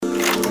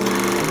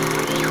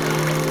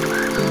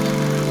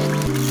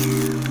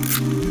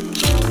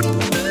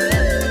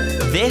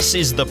This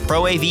is the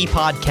Pro AV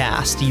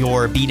Podcast,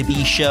 your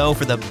B2B show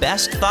for the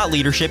best thought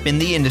leadership in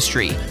the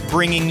industry,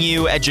 bringing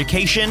you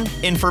education,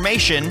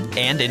 information,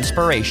 and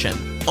inspiration,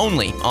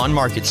 only on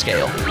Market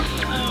Scale.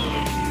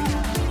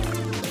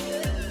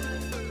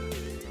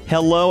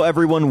 Hello,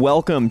 everyone.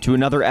 Welcome to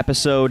another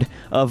episode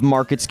of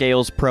Market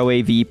Scale's Pro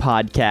AV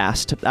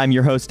Podcast. I'm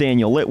your host,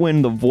 Daniel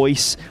Litwin, the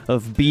voice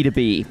of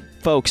B2B.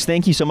 Folks,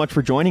 thank you so much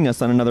for joining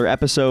us on another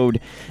episode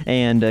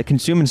and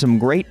consuming some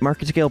great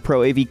Market Scale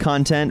Pro AV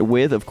content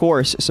with, of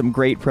course, some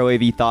great Pro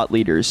AV thought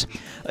leaders.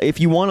 If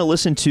you want to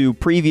listen to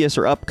previous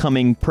or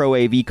upcoming Pro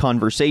AV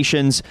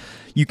conversations,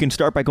 you can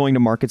start by going to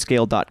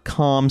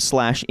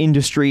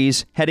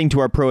marketscale.com/industries, heading to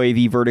our Pro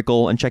AV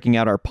vertical and checking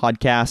out our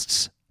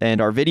podcasts and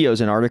our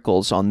videos and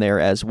articles on there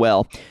as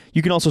well.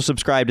 You can also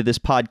subscribe to this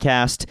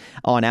podcast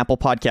on Apple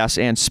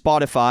Podcasts and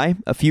Spotify.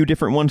 A few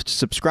different ones to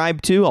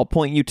subscribe to. I'll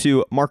point you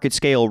to Market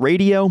Scale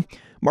Radio,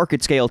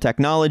 Market Scale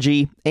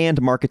Technology,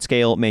 and Market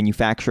Scale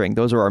Manufacturing.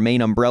 Those are our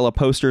main umbrella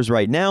posters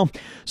right now.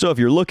 So if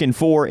you're looking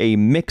for a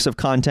mix of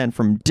content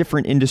from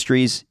different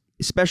industries,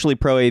 especially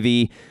Pro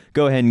AV,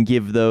 go ahead and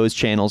give those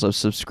channels a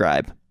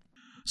subscribe.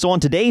 So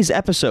on today's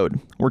episode,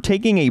 we're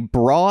taking a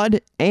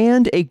broad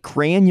and a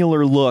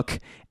granular look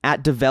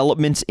at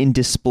developments in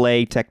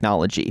display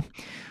technology.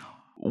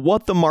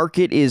 What the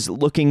market is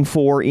looking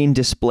for in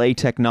display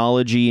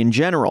technology in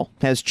general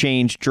has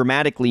changed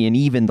dramatically in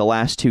even the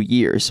last 2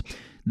 years.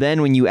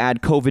 Then when you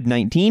add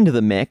COVID-19 to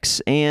the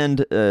mix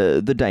and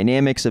the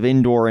dynamics of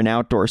indoor and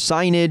outdoor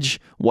signage,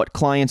 what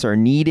clients are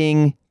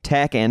needing,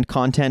 tech and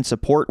content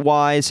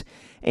support-wise,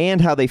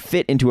 and how they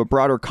fit into a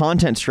broader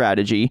content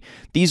strategy,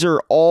 these are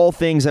all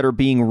things that are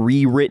being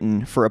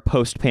rewritten for a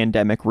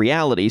post-pandemic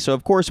reality. So,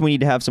 of course, we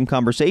need to have some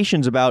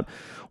conversations about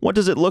what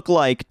does it look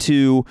like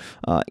to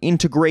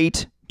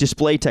integrate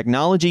display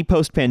technology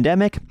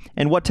post-pandemic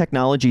and what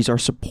technologies are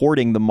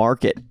supporting the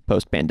market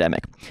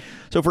post-pandemic.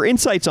 So for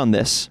insights on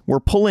this, we're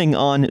pulling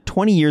on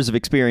 20 years of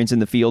experience in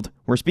the field.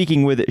 We're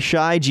speaking with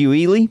Shay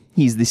Giuili.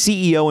 He's the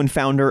CEO and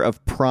founder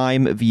of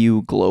Prime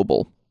View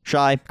Global.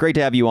 Shay, great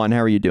to have you on. How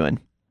are you doing?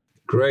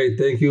 Great.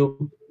 Thank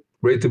you.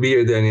 Great to be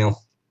here,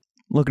 Daniel.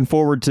 Looking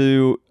forward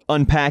to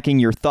unpacking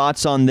your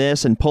thoughts on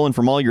this and pulling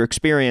from all your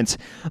experience.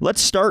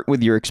 Let's start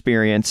with your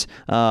experience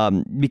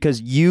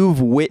because you've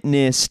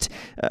witnessed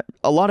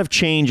a lot of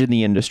change in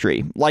the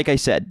industry. Like I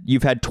said,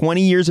 you've had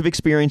 20 years of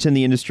experience in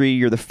the industry.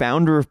 You're the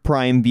founder of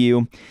Prime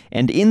View.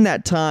 And in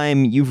that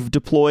time, you've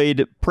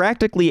deployed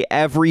practically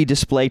every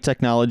display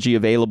technology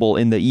available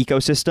in the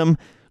ecosystem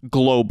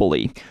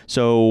globally.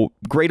 So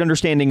great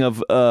understanding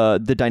of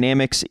the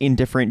dynamics in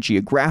different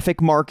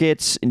geographic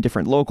markets, in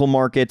different local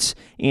markets,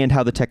 and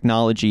how the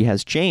technology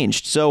has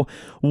changed. So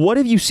what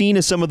have you seen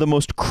as some of the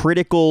most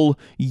critical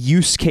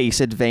use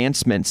case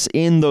advancements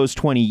in those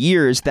 20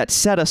 years that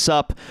set us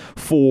up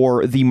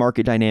for the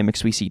market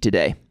dynamics we see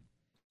today?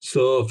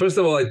 So first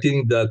of all, I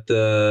think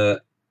that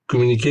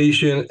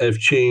communication have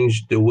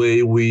changed the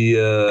way we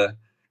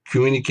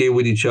communicate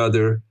with each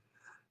other,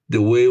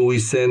 the way we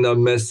send a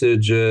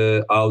message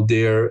out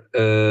there.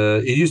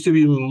 It used to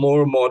be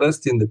more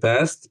modest in the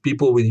past.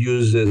 People would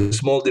use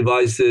small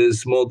devices,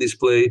 small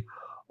display,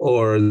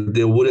 or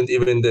they wouldn't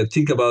even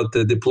think about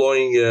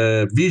deploying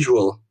a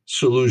visual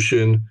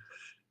solution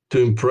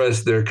to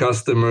impress their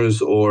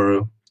customers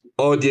or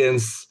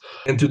audience.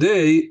 And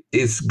today,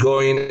 it's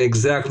going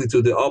exactly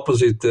to the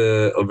opposite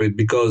of it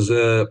because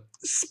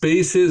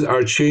spaces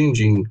are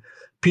changing.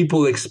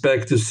 People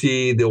expect to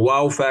see the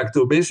wow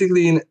factor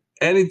basically in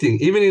anything.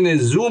 Even in a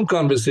Zoom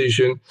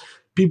conversation,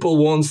 people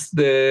want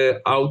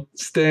the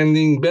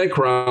outstanding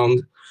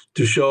background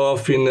to show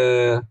off in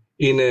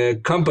a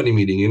company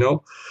meeting, you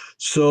know?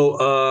 So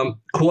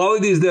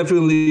qualities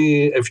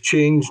definitely have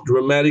changed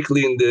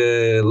dramatically in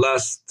the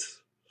last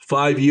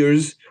 5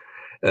 years.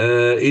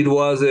 It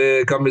was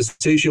a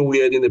conversation we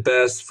had in the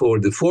past for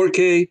the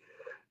 4K.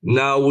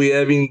 Now we're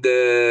having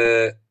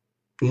the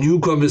new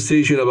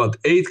conversation about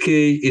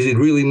 8K. Is it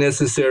really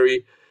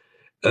necessary?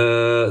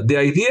 The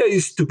idea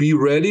is to be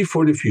ready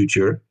for the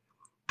future,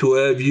 to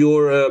have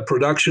your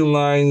production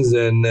lines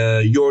and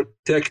your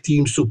tech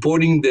team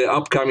supporting the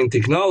upcoming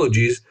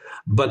technologies,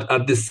 but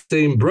at the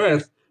same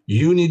breath,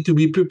 you need to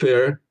be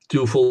prepared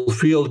to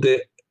fulfill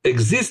the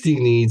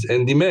existing needs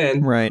and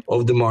demand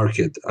of the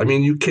market. I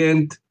mean, you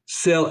can't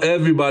sell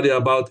everybody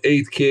about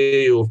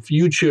 8K or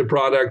future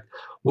product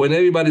when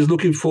everybody's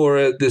looking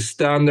for the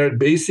standard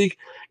basic.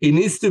 It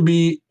needs to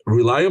be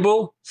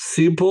reliable,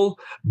 simple,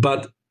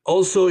 but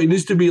also, it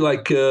needs to be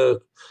like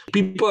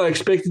people are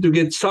expected to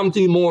get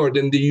something more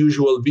than the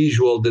usual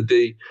visual that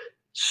they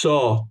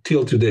saw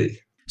till today.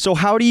 So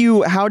how do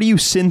you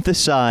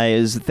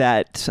synthesize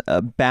that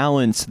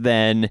balance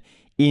then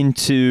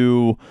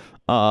into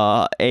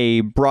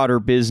a broader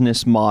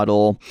business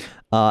model?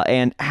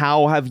 And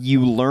how have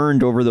you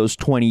learned over those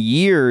 20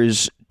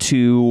 years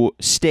to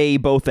stay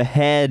both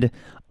ahead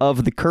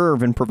of the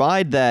curve and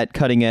provide that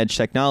cutting edge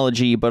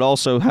technology, but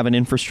also have an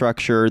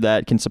infrastructure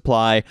that can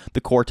supply the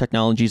core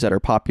technologies that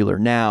are popular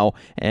now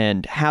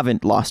and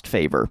haven't lost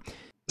favor?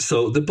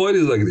 So the point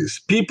is like this.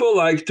 People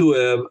like to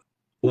have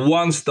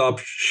one-stop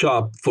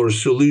shop for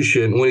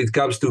solution when it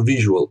comes to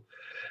visual,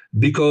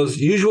 because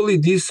usually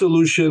these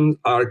solutions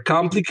are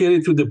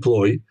complicated to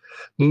deploy,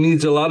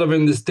 needs a lot of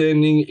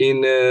understanding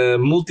in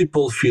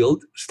multiple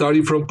field,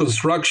 starting from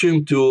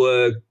construction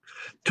to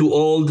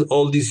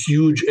all these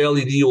huge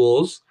LED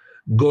walls,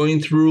 going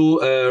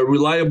through a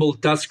reliable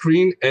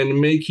touchscreen and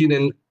making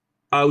an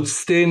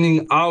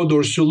outstanding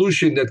outdoor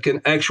solution that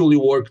can actually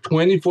work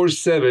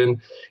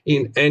 24/7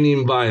 in any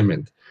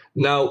environment.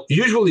 Now,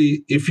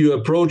 usually, if you're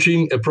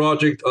approaching a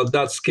project of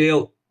that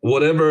scale,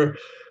 whatever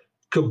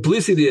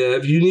complicity you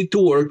have, you need to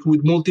work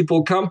with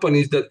multiple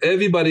companies that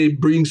everybody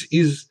brings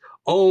his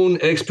own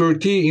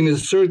expertise in a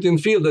certain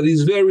field that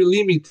is very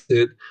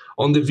limited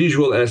on the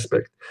visual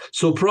aspect.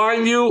 So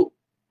PrimeView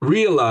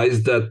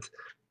realized that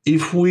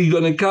if we're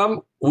going to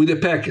come with a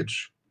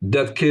package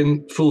that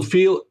can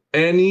fulfill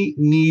any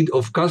need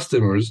of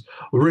customers,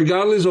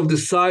 regardless of the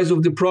size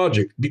of the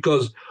project,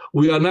 because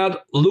we are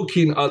not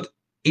looking at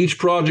each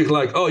project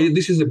like, oh, yeah,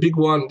 this is a big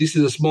one, this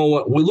is a small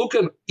one. We look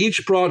at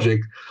each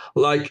project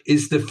like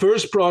it's the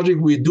first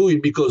project we're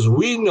doing, because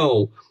we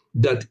know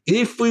that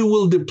if we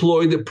will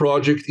deploy the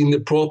project in the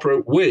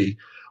proper way,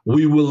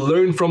 we will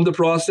learn from the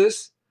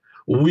process,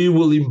 we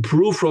will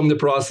improve from the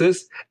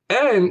process,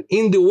 and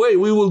in the way,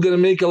 we will going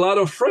to make a lot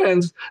of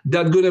friends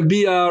that are going to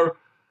be our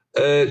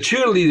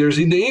cheerleaders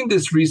in the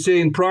industry,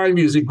 saying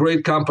PrimeView is a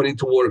great company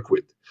to work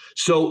with.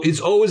 So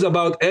it's always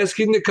about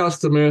asking the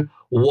customer,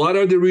 what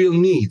are the real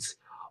needs?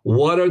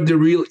 What are the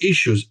real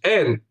issues?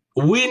 And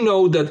we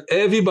know that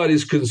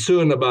everybody's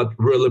concerned about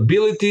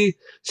reliability,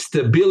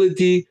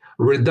 stability,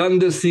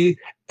 redundancy,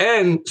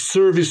 and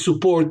service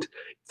support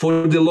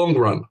for the long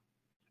run.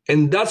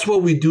 And that's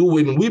what we do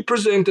when we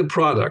present a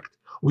product.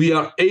 We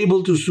are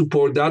able to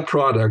support that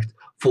product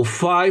for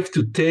 5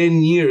 to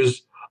 10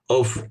 years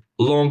of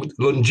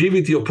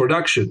longevity of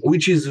production,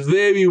 which is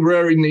very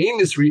rare in the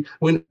industry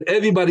when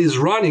everybody is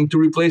running to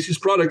replace his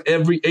product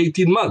every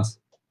 18 months.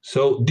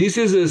 So this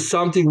is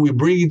something we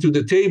bring into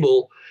the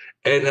table,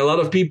 and a lot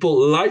of people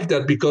like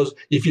that, because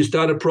if you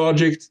start a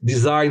project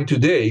design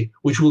today,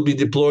 which will be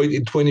deployed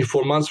in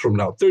 24 months from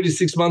now,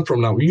 36 months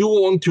from now, you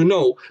want to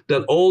know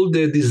that all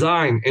the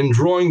design and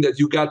drawing that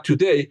you got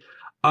today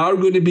are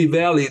going to be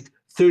valid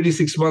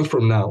 36 months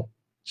from now.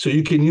 So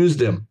you can use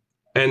them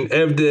and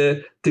have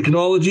the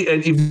technology.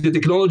 And if the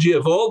technology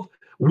evolve,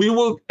 we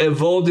will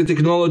evolve the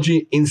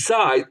technology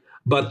inside,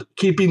 but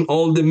keeping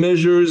all the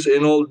measures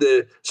and all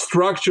the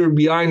structure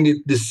behind it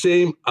the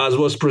same as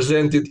was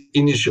presented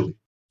initially.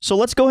 So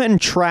let's go ahead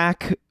and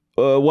track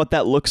what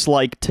that looks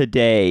like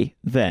today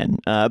then,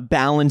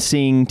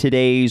 balancing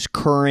today's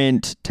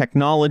current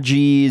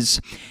technologies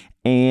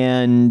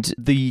and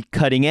the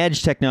cutting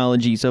edge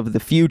technologies of the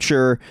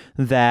future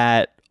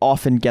that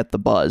often get the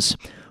buzz.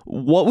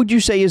 What would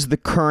you say is the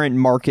current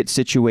market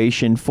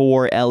situation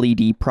for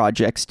LED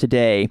projects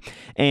today?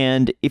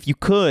 And if you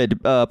could,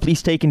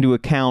 please take into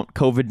account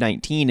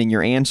COVID-19 in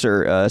your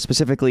answer,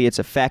 specifically its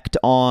effect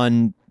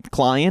on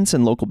clients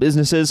and local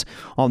businesses,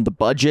 on the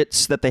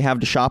budgets that they have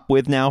to shop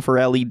with now for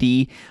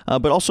LED,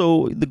 but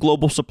also the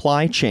global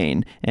supply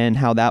chain and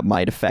how that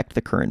might affect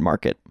the current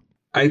market.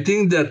 I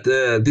think that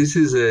this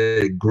is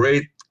a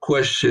great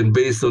question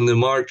based on the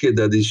market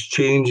that is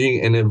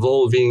changing and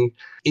evolving.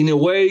 In a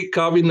way,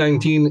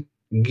 COVID-19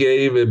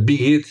 gave a big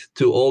hit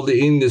to all the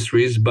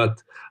industries,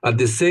 but at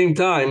the same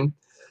time,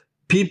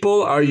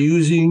 people are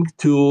learning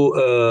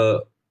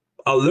to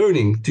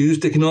use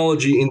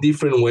technology in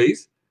different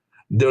ways.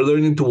 They're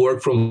learning to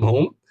work from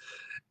home.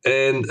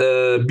 And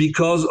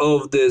because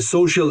of the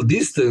social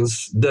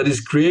distance that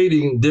is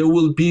creating, there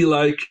will be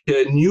like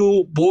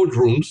new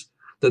boardrooms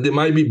that they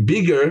might be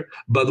bigger,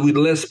 but with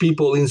less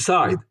people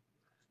inside.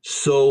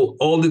 So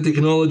all the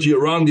technology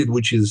around it,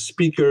 which is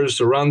speakers,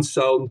 surround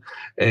sound,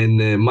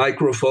 and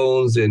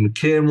microphones and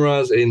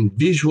cameras and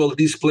visual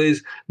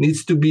displays,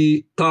 needs to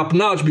be top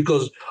notch,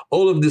 because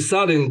all of a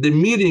sudden the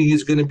meeting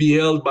is going to be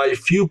held by a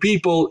few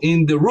people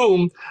in the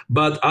room,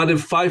 but out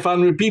of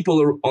 500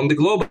 people on the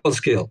global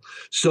scale.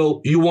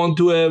 So you want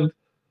to have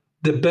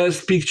the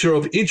best picture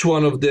of each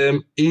one of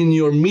them in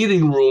your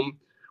meeting room,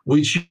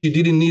 which you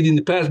didn't need in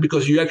the past,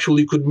 because you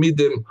actually could meet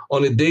them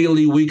on a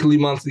daily, weekly,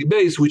 monthly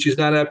basis, which is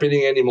not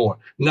happening anymore.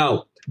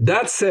 Now,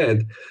 that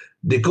said,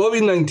 the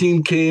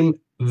COVID-19 came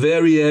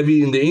very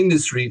heavy in the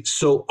industry.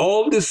 So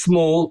all the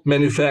small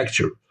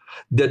manufacturers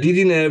that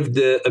didn't have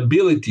the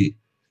ability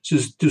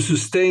to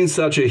sustain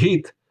such a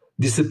hit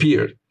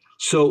disappeared.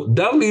 So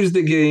that leaves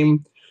the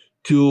game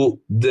to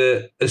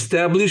the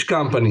established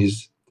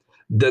companies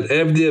that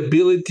have the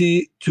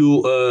ability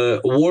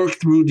to work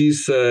through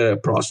this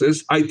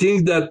process. I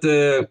think that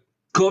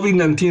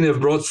COVID-19 have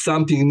brought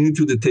something new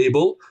to the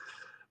table,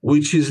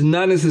 which is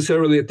not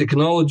necessarily a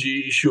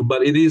technology issue,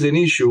 but it is an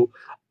issue.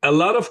 A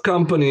lot of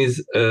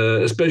companies,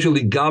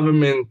 especially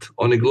government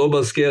on a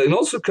global scale, and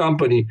also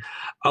company,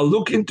 are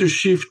looking to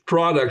shift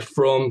product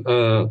from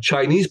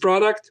Chinese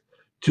product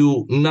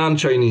to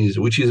non-Chinese,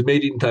 which is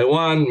made in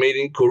Taiwan, made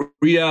in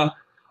Korea,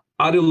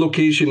 other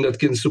location that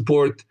can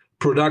support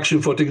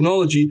production for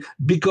technology,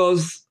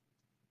 because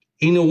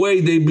in a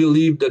way, they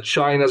believe that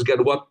China's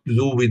got what to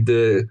do with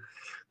the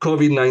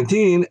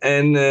COVID-19.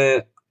 And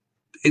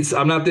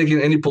I'm not taking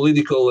any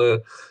political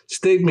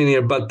statement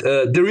here, but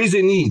there is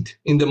a need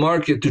in the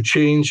market to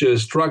change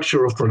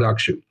structure of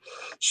production.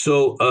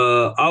 So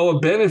our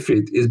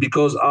benefit is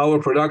because our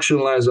production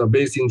lines are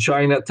based in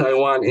China,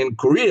 Taiwan, and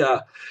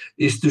Korea,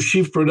 is to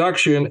shift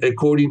production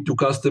according to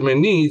customer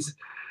needs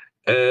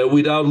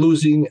without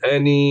losing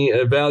any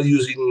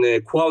values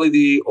in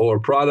quality or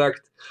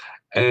product,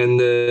 and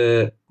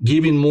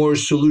giving more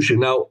solution.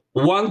 Now,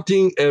 one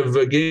thing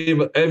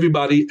gave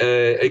everybody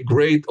a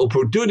great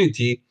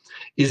opportunity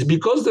is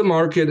because the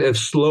market has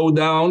slowed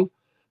down,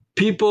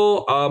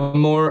 people are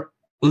more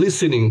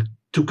listening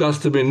to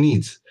customer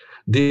needs.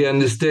 They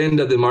understand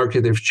that the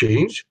market has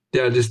changed. They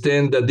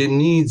understand that the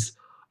needs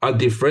are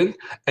different.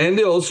 And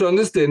they also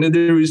understand that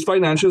there is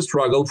financial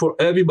struggle for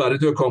everybody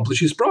to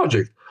accomplish this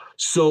project.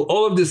 So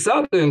all of a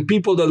sudden,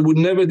 people that would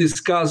never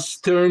discuss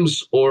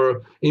terms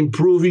or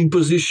improving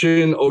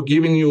position or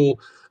giving you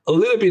a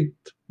little bit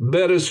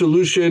better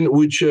solution,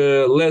 with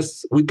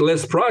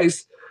less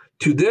price,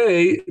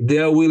 today they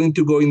are willing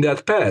to go in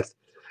that path.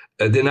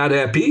 They're not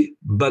happy,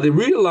 but they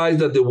realize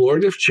that the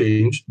world has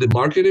changed, the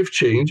market has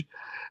changed,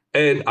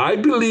 and I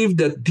believe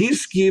that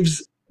this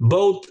gives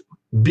both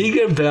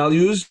bigger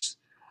values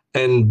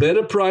and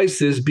better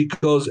prices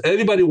because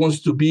everybody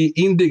wants to be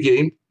in the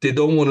game. They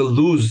don't want to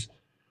lose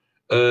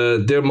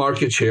their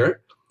market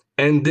share,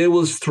 and they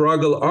will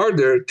struggle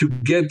harder to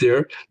get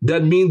there.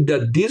 That means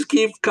that this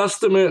gives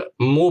customer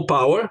more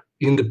power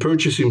in the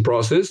purchasing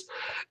process,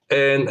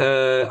 and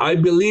I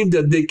believe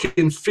that they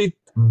can fit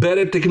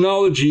better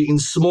technology in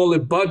smaller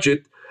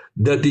budget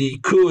that they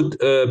could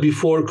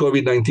before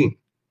COVID-19.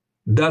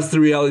 That's the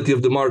reality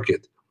of the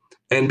market,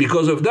 and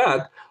because of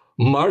that,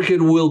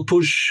 market will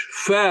push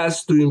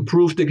fast to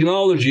improve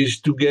technologies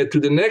to get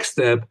to the next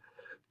step,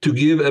 to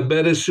give a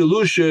better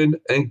solution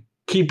and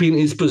keeping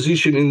its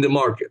position in the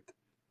market.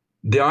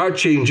 There are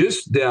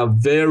changes. There are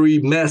very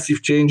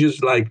massive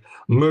changes like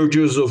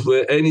mergers of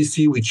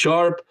NEC with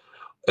Sharp.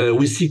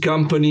 We see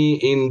company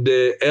in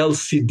the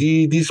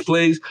LCD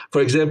displays.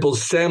 For example,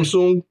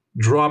 Samsung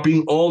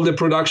dropping all the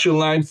production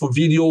line for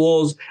video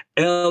walls.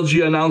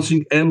 LG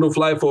announcing end of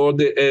life for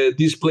the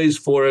displays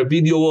for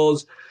video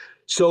walls.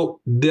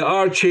 So there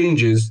are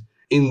changes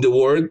in the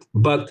world,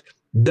 but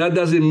that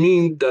doesn't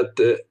mean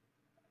that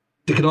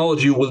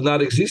technology will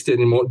not exist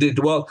anymore.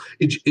 Well,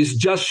 it's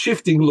just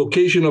shifting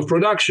location of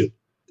production.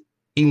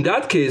 In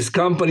that case,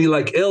 company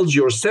like LG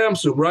or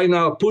Samsung right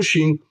now are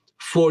pushing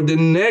for the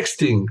next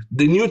thing,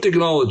 the new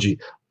technology.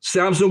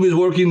 Samsung is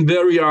working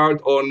very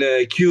hard on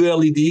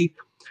QLED.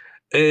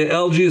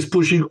 LG is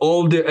pushing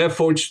all their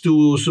efforts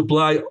to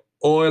supply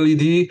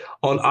OLED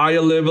on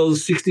higher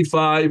levels,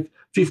 65,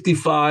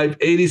 55,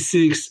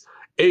 86,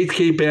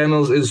 8K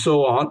panels, and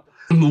so on.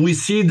 We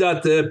see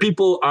that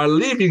people are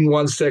leaving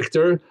one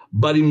sector,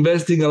 but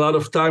investing a lot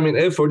of time and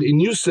effort in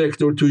new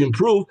sector to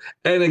improve,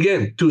 and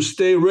again, to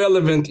stay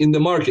relevant in the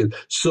market.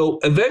 So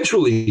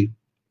eventually,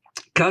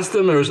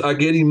 customers are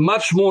getting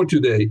much more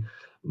today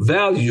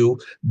value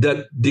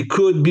that they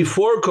could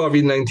before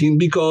COVID-19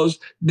 because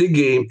the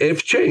game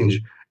have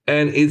changed.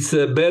 And it's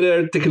a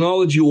better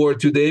technology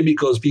world today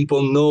because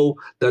people know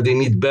that they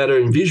need better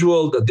in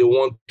visual, that they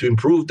want to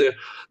improve the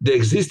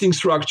existing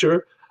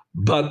structure.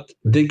 But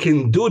they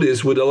can do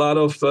this with a lot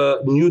of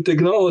new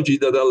technology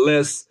that are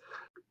less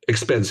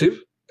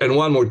expensive. And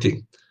one more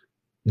thing,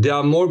 there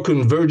are more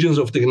convergence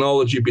of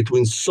technology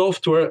between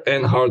software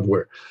and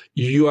hardware.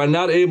 You are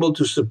not able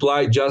to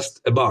supply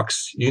just a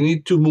box. You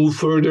need to move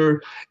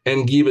further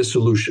and give a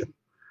solution.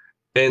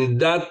 And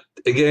that,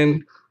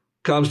 again,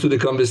 comes to the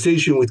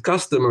conversation with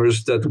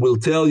customers that will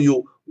tell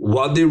you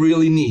what they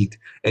really need.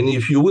 And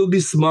if you will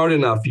be smart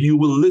enough, you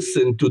will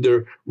listen to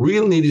their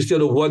real need instead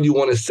of what you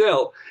want to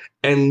sell.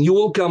 And you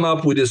will come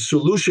up with a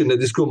solution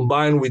that is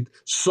combined with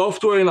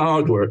software and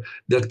hardware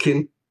that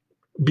can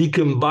be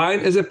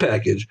combined as a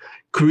package.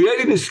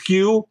 Creating a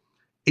SKU,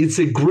 it's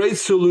a great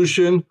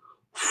solution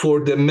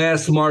for the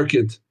mass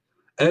market.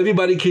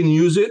 Everybody can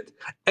use it.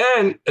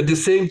 And at the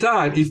same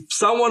time, if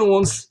someone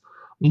wants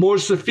more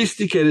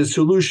sophisticated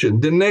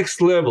solution, the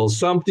next level,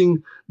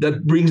 something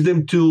that brings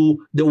them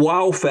to the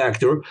wow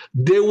factor,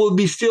 they will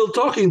be still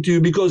talking to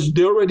you because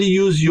they already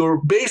use your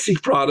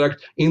basic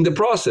product in the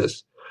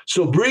process.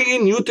 So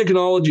bringing new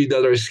technology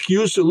that are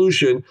SKU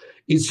solution,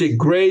 it's a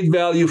great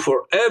value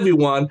for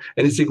everyone,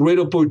 and it's a great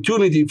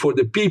opportunity for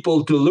the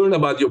people to learn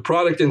about your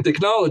product and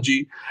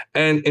technology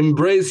and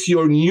embrace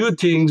your new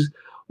things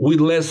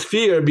with less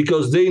fear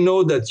because they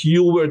know that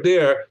you were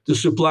there to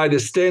supply the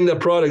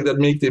standard product that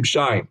makes them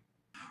shine.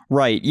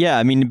 Right. Yeah.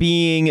 I mean,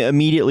 being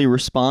immediately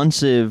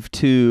responsive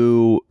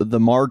to the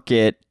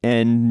market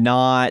and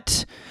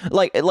not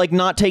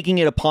not taking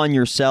it upon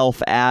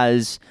yourself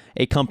as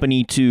a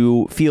company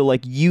to feel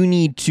like you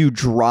need to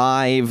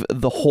drive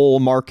the whole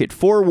market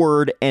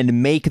forward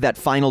and make that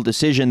final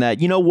decision that,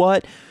 you know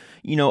what,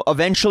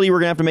 eventually we're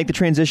going to have to make the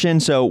transition.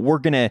 So we're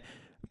going to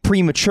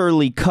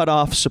prematurely cut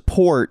off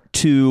support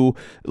to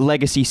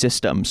legacy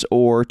systems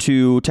or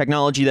to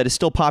technology that is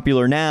still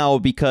popular now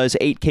because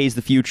 8K is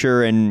the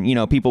future and,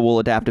 people will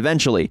adapt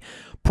eventually,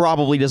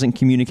 probably doesn't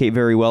communicate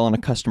very well on a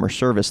customer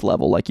service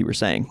level, like you were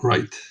saying.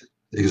 Right.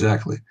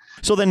 Exactly.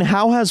 So then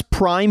how has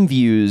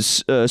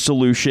PrimeView's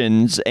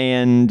solutions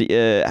and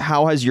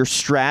how has your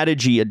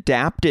strategy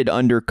adapted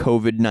under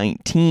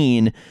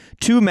COVID-19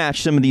 to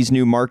match some of these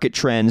new market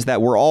trends that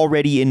were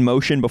already in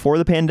motion before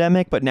the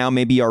pandemic, but now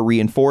maybe are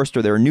reinforced,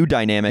 or there are new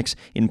dynamics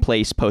in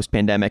place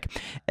post-pandemic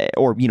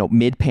or,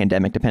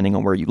 mid-pandemic, depending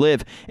on where you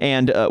live?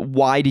 And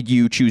why did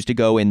you choose to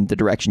go in the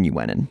direction you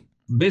went in?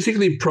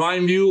 Basically,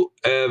 PrimeView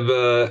have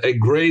a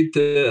great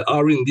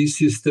R&D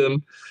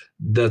system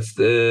that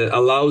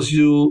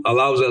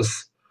allows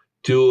us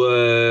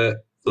to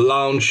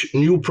launch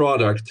new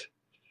product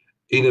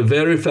in a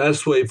very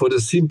fast way, for the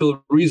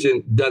simple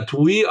reason that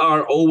we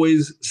are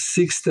always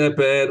 6 steps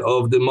ahead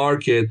of the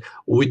market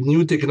with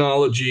new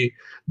technology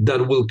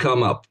that will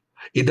come up.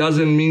 It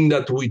doesn't mean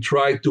that we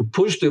try to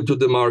push them to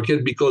the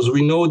market, because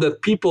we know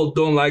that people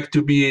don't like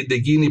to be the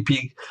guinea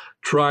pig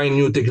trying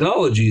new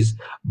technologies.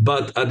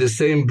 But at the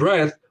same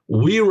breath,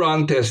 we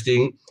run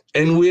testing,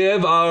 and we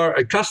have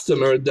our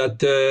customer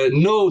that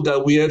know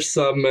that we have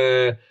some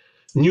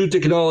new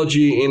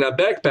technology in a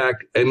backpack,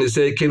 and they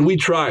say, can we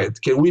try it?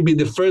 Can we be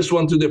the first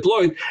one to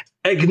deploy it?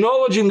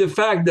 Acknowledging the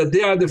fact that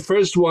they are the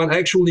first one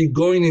actually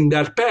going in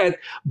that path,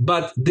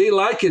 but they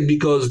like it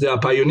because they are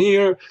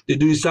pioneer, they're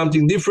doing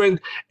something different,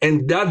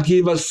 and that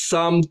gives us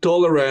some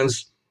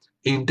tolerance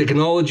in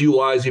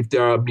technology-wise, if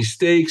there are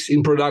mistakes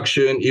in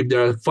production, if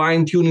there are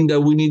fine-tuning that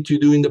we need to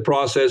do in the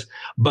process.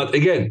 But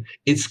again,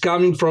 it's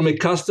coming from a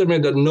customer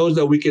that knows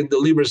that we can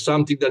deliver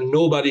something that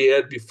nobody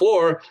had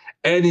before,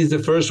 and is the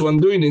first one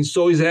doing it,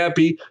 so he's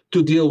happy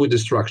to deal with the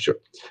structure.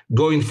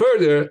 Going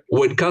further,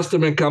 when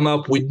customers come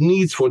up with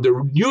needs for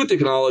the new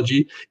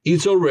technology,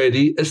 it's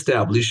already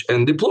established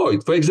and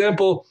deployed. For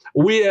example,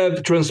 we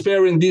have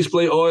transparent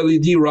display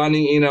OLED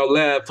running in our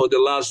lab for the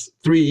last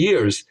 3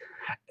 years.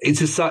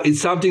 It's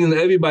something that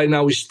everybody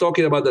now is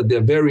talking about, that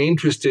they're very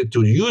interested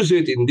to use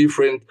it in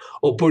different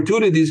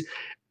opportunities.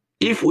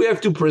 If we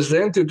have to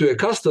present it to a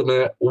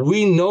customer,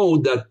 we know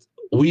that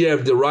we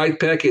have the right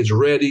package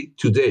ready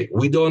today.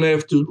 We don't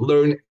have to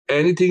learn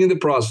anything in the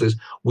process.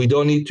 We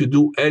don't need to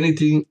do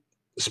anything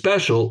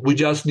special. We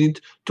just need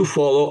to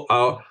follow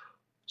our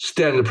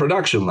standard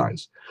production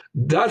lines.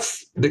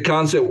 That's the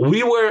concept.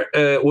 We were,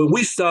 when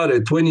we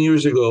started 20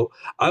 years ago,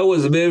 I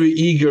was very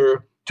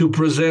eager to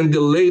present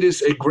the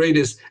latest and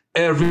greatest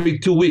every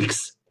 2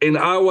 weeks. And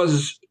I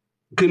was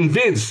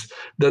convinced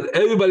that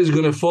everybody's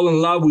going to fall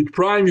in love with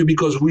PrimeView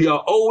because we are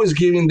always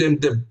giving them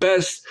the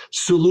best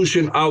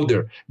solution out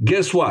there.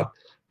 Guess what?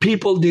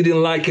 People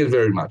didn't like it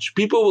very much.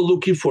 People were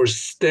looking for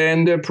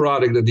standard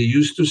product that they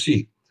used to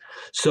see.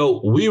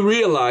 So we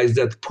realized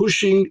that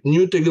pushing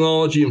new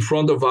technology in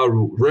front of our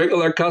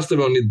regular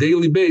customer on a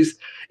daily basis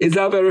is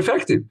not very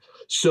effective.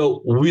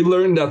 So we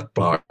learned that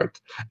part,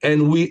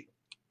 and we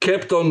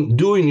kept on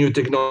doing new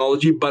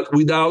technology, but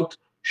without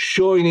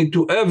showing it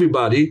to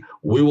everybody.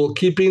 We will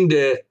keeping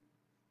the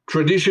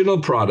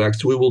traditional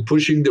products. We will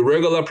pushing the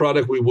regular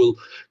product. We will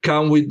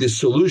come with the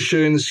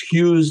solutions,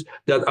 SKUs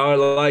that are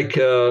like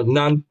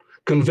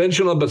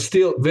non-conventional, but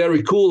still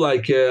very cool.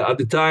 Like at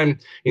the time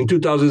in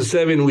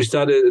 2007, we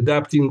started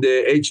adapting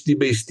the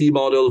HD-based T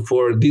model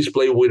for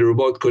display with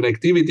remote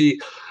connectivity.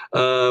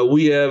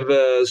 We have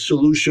a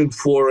solution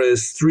for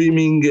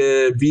streaming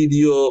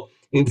video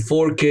in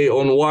 4K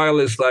on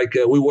wireless, like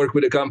we work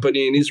with a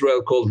company in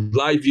Israel called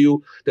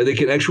LiveView, that they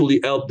can actually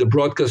help the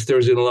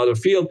broadcasters in a lot of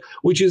field,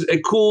 which is a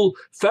cool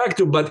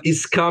factor, but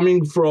it's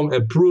coming from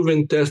a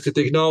proven, tested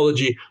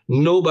technology.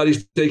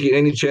 Nobody's taking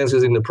any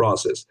chances in the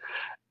process.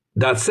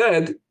 That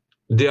said,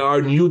 there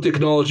are new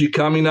technology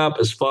coming up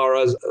as far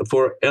as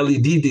for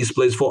LED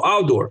displays for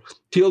outdoor.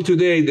 Till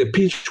today, the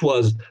pitch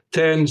was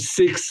 10,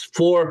 6,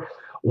 4.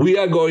 We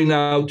are going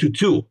now to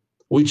 2,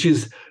 which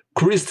is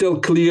crystal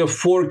clear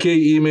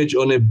 4K image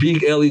on a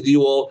big LED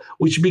wall,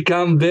 which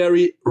become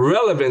very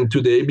relevant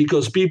today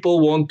because people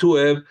want to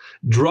have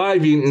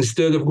driving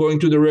instead of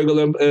going to the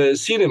regular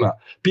cinema.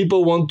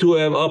 People want to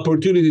have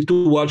opportunity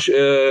to watch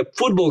a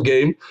football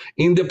game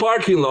in the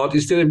parking lot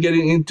instead of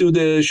getting into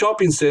the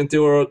shopping center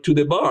or to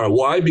the bar.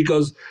 Why?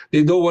 Because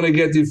they don't want to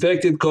get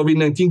infected.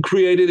 COVID-19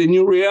 created a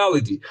new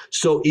reality.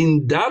 So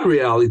in that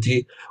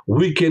reality,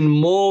 we can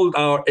mold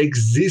our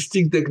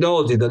existing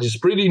technology that is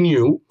pretty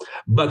new,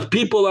 but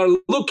people are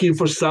looking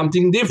for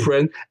something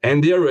different,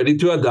 and they are ready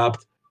to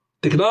adopt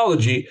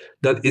technology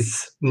that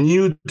is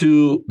new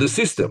to the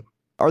system.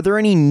 Are there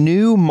any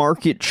new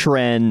market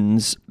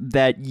trends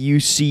that you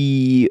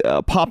see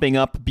popping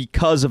up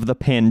because of the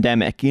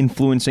pandemic,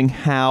 influencing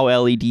how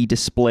LED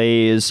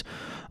displays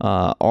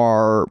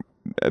are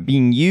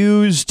being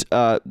used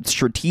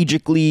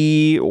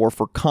strategically, or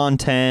for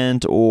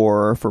content,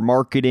 or for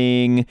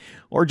marketing,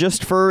 or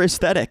just for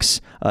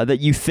aesthetics, that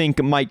you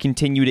think might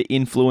continue to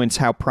influence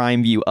how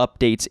PrimeView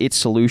updates its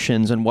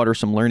solutions, and what are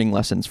some learning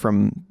lessons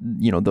from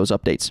those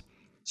updates?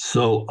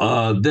 So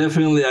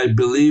definitely, I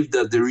believe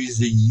that there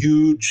is a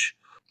huge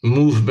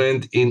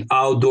movement in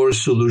outdoor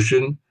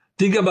solution.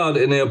 Think about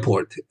an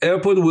airport.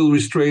 Airport will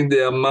restrain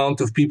the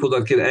amount of people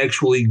that can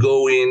actually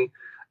go in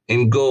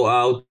and go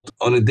out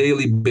on a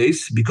daily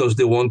basis because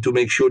they want to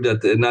make sure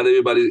that not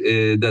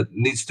everybody that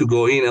needs to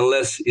go in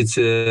unless it's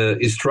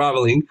is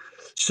traveling.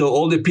 So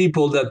all the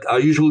people that are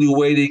usually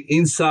waiting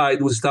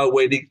inside will start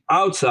waiting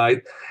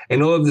outside,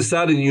 and all of a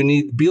sudden you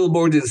need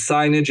billboards and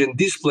signage and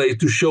display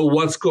to show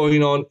what's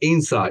going on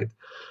inside.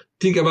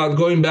 Think about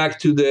going back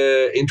to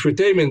the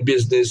entertainment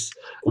business.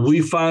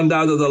 We found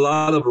out that a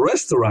lot of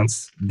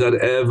restaurants that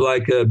have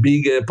like a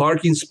big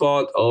parking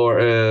spot or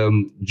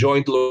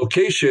joint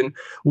location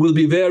will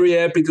be very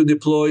happy to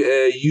deploy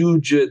a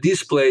huge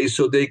display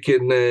so they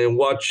can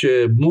watch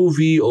a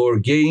movie or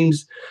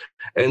games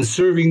and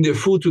serving the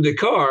food to the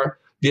car,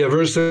 the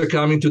versa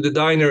coming to the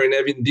diner and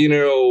having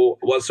dinner or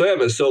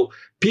whatsoever. So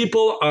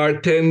people are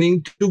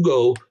tending to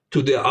go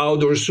to the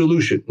outdoor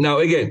solution. Now,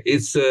 again,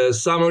 it's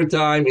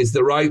summertime, it's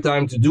the right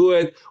time to do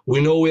it.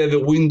 We know we have a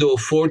window of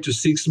 4 to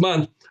 6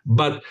 months,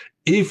 but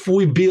if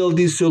we build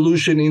this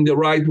solution in the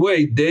right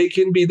way, they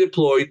can be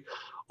deployed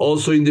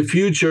also in the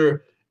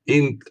future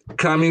in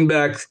coming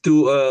back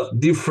to a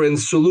different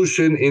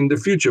solution in the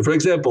future. For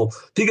example,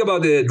 think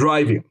about the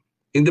driving.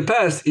 In the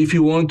past, if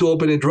you want to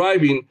open a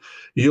drive-in,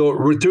 your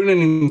return on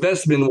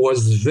investment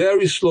was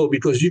very slow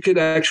because you can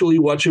actually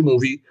watch a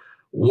movie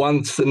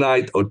once a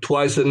night or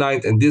twice a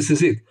night, and this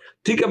is it.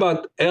 Think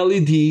about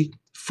LED,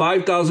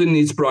 5,000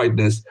 nits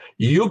brightness.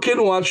 You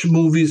can watch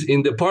movies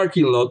in the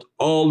parking lot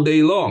all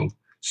day long.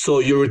 So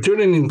your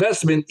return on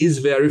investment is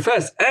very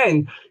fast,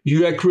 and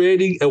you are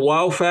creating a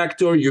wow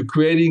factor. You're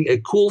creating a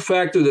cool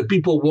factor that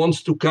people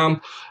wants to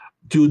come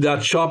to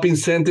that shopping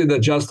center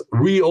that just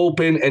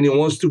reopened and he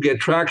wants to get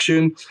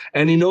traction.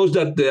 And he knows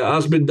that the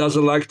husband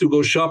doesn't like to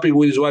go shopping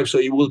with his wife. So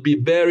he will be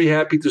very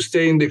happy to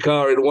stay in the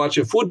car and watch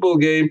a football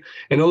game.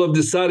 And all of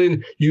a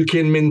sudden, you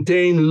can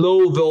maintain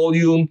low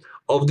volume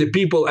of the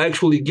people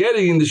actually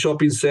getting in the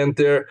shopping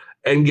center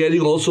and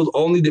getting also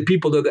only the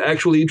people that are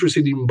actually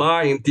interested in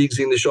buying things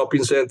in the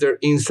shopping center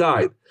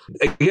inside.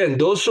 Again,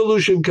 those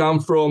solutions come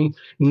from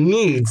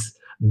needs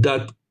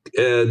that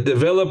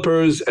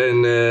developers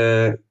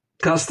and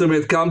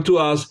customers come to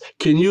us.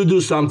 Can you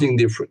do something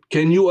different?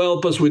 Can you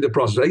help us with the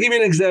process? I give you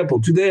an example.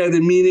 Today I had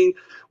a meeting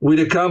with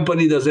a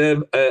company that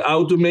have an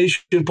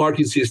automation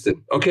parking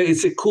system. Okay,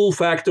 it's a cool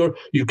factor.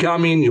 You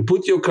come in, you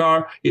put your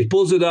car, it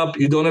pulls it up.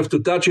 You don't have to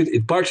touch it.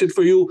 It parks it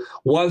for you.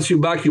 Once you're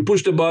back, you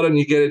push the button,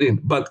 you get it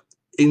in. But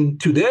in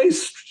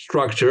today's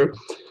structure,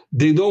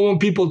 they don't want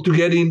people to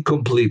get in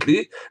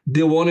completely.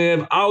 They want to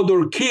have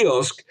outdoor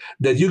kiosk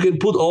that you can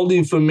put all the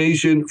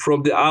information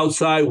from the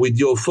outside with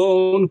your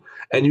phone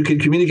and you can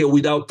communicate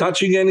without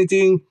touching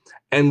anything.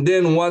 And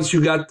then once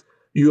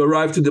you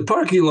arrive to the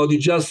parking lot, you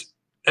just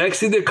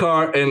exit the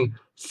car and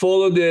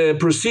follow the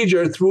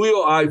procedure through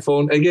your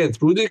iPhone, again,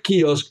 through the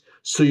kiosk.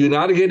 So you're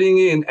not getting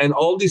in. And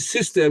all this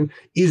system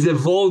is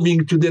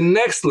evolving to the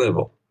next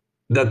level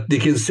that they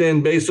can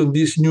send based on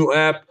this new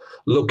app,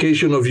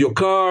 location of your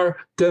car,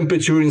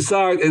 temperature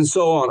inside, and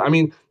so on. I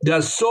mean,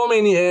 there's so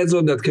many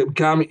add-ons that can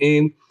come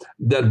in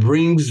that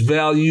brings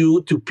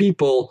value to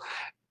people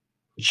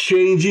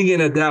changing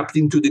and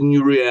adapting to the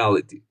new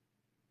reality.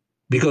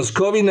 Because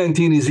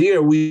COVID-19 is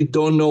here, we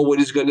don't know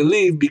when it's going to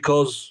leave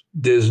because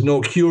there's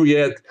no cure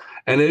yet,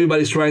 and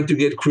everybody's trying to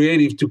get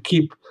creative to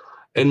keep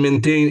and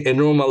maintain a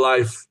normal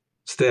life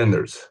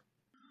standards.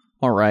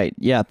 All right.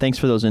 Yeah, thanks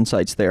for those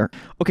insights there.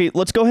 Okay,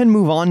 let's go ahead and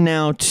move on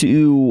now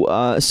to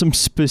some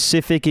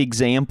specific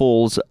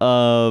examples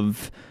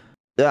of,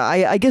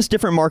 I guess,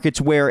 different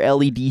markets where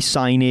LED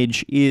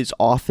signage is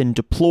often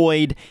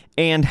deployed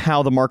and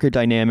how the market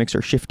dynamics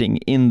are shifting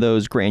in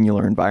those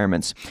granular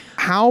environments.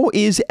 How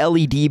is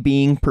LED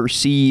being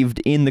perceived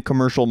in the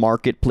commercial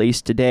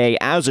marketplace today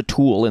as a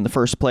tool in the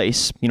first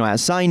place? You know,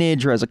 as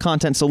signage or as a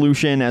content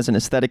solution, as an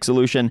aesthetic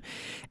solution?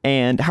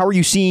 And how are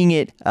you seeing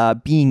it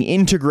being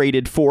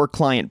integrated for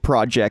client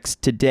projects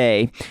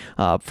today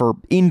for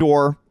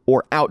indoor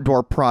or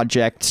outdoor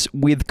projects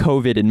with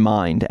COVID in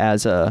mind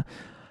as a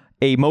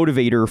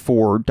motivator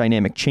for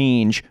dynamic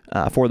change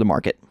for the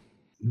market?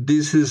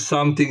 This is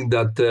something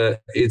that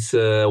it's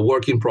a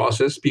work in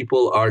process.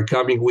 People are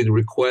coming with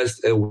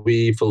requests and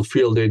we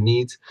fulfill their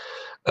needs.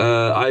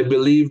 I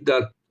believe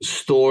that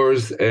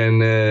stores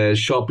and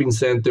shopping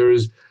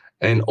centers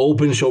and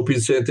open shopping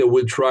center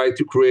will try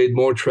to create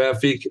more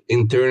traffic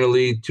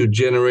internally to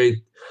generate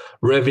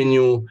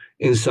revenue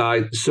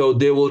inside. So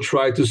they will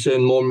try to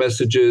send more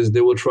messages.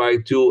 They will try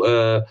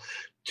to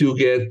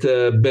get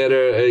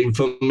better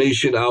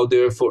information out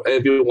there for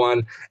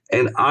everyone.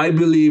 And I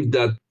believe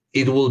that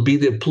it will be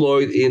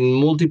deployed in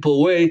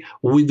multiple ways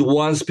with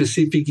one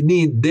specific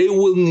need. They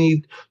will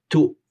need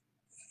to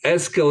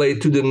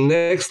escalate to the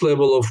next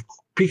level of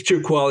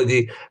picture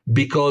quality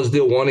because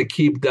they want to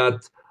keep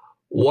that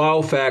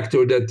wow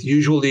factor that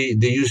usually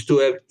they used to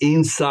have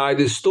inside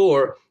the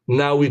store.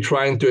 Now we're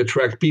trying to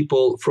attract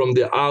people from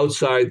the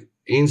outside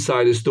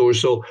inside the store.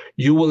 So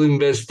you will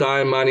invest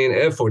time, money, and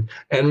effort.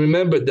 And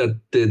remember that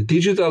the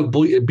digital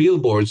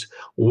billboards,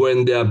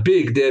 when they are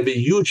big, they have a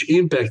huge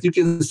impact. You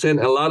can send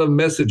a lot of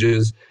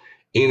messages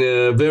in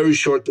a very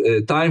short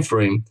time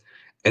frame,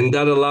 and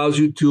that allows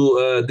you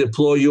to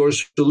deploy your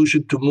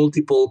solution to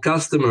multiple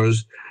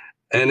customers.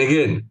 And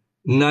again,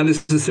 not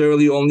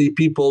necessarily only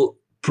people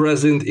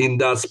present in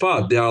that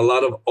spot. There are a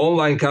lot of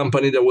online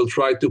companies that will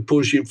try to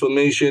push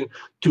information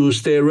to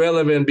stay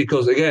relevant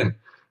because, again,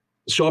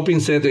 shopping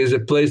center is a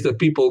place that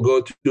people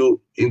go to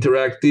do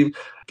interactive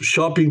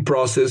shopping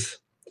process,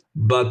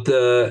 but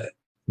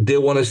they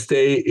want to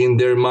stay in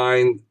their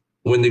mind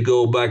when they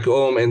go back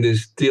home and they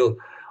still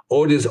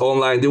orders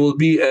online. There will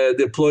be a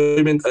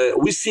deployment.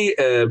 We see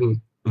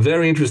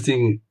very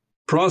interesting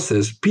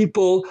process.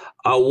 People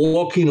are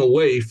walking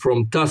away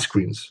from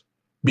touchscreens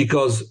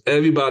because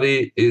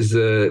everybody is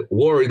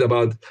worried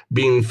about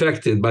being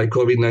infected by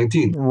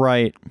COVID-19.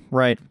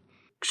 Right.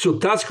 So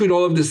touchscreen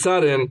all of a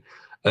sudden,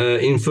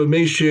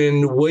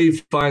 information,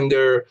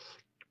 Wayfinder,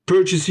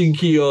 purchasing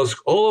kiosk,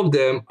 all of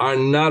them are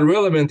not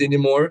relevant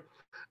anymore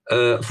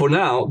for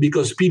now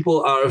because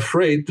people are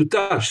afraid to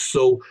touch.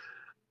 So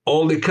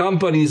all the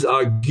companies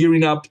are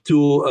gearing up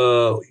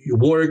to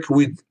work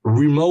with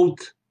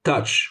remote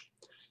touch.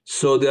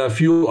 So there are a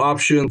few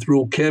options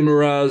through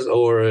cameras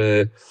or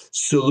a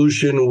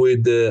solution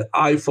with the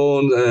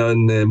iPhone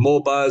and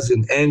mobiles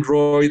and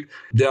Android.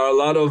 There are a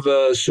lot of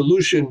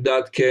solutions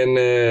that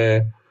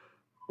can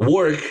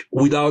work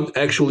without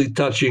actually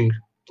touching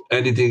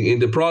anything in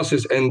the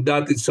process. And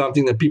that is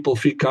something that people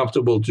feel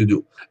comfortable to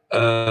do.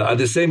 At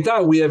the same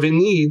time, we have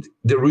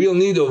the real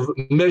need of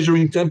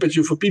measuring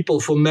temperature for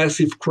people for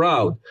massive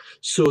crowd.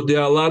 So there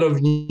are a lot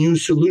of new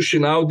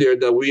solutions out there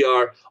that we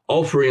are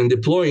offering and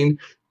deploying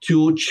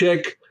to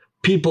check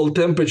people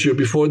temperature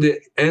before they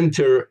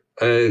enter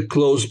a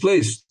closed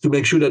place to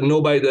make sure that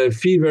nobody has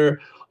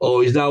fever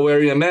or is not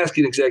wearing a mask,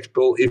 in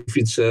example, if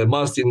it's a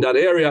must in that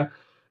area,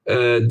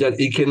 that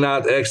he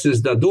cannot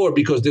access that door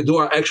because the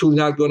door are actually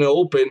not going to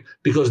open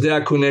because they are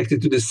connected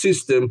to the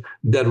system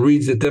that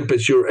reads the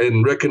temperature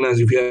and recognize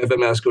if you have a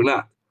mask or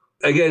not.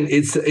 Again,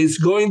 it's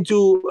going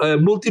to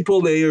multiple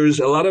layers,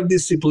 a lot of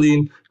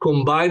discipline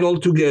combined all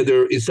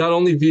together. It's not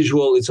only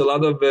visual, it's a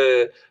lot of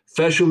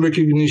facial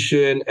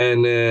recognition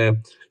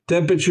and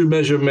temperature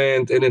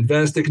measurement and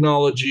advanced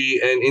technology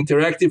and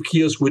interactive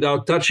kiosks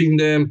without touching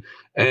them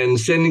and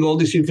sending all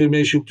this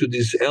information to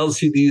these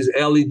LCDs,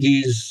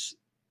 LEDs,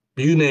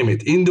 you name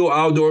it, indoor,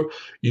 outdoor.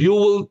 You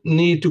will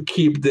need to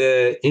keep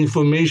the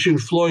information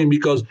flowing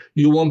because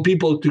you want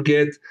people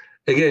to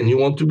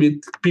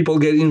people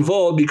get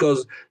involved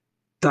because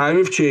time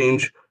of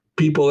change,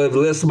 people have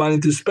less money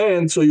to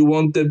spend, so you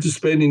want them to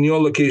spend in your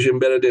location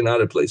better than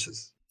other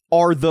places.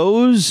 Are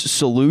those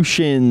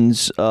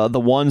solutions the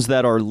ones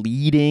that are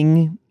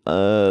leading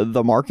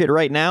the market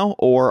right now,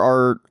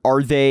 or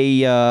are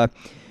they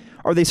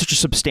such a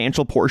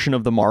substantial portion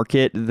of the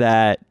market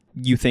that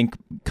you think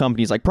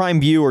companies like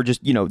PrimeView or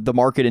just, the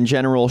market in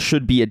general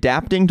should be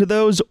adapting to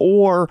those?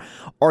 Or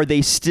are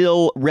they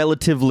still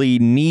relatively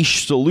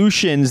niche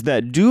solutions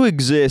that do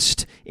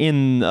exist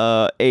in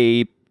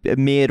a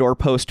mid or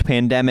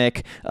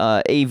post-pandemic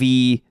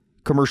AV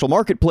commercial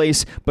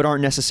marketplace, but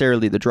aren't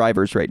necessarily the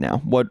drivers right now?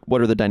 What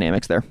are the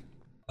dynamics there?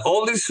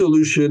 All these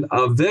solutions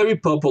are very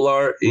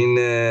popular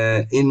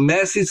in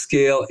massive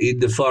scale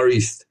in the Far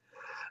East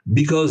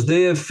because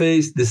they have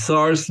faced the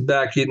SARS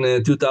back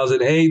in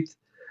 2008.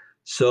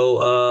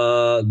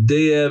 So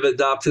they have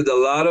adopted a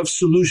lot of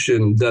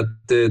solutions that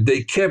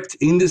they kept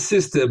in the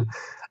system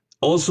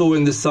also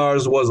when the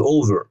SARS was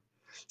over.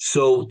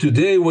 So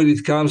today, when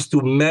it comes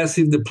to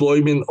massive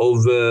deployment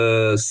of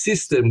a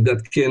system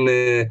that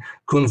can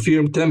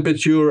confirm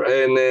temperature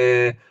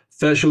and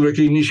facial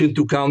recognition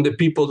to count the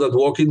people that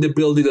walk in the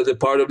building as a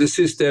part of the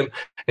system,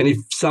 and if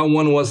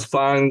someone was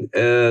found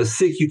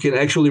sick, you can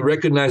actually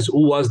recognize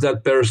who was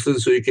that person,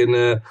 so you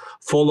can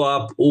follow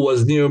up who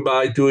was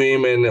nearby to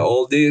him and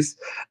all this.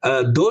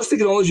 Those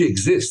technology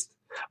exist,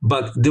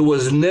 but there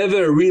was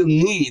never a real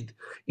need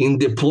in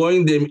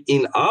deploying them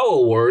in our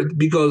world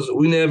because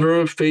we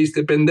never faced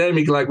a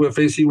pandemic like we're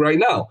facing right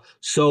now.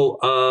 So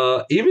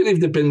even if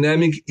the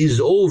pandemic is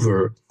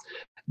over,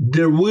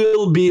 there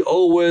will be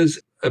always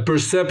a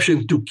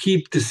perception to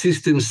keep the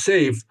system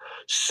safe.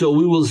 So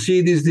we will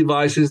see these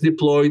devices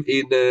deployed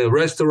in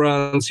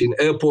restaurants, in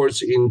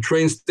airports, in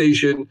train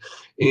station,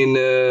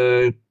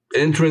 in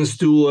entrance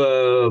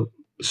to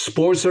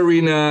sports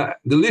arena.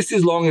 The list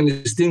is long and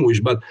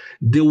distinguished, but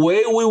the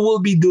way we will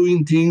be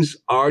doing things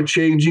are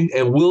changing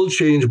and will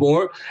change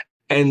more.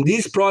 And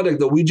this product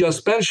that we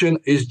just mentioned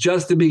is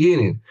just the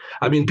beginning.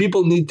 I mean,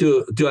 people need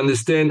to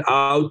understand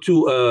how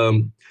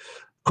to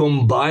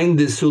combine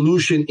the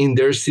solution in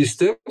their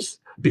systems,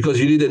 because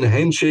you need a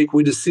handshake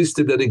with the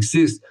system that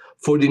exists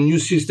for the new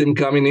system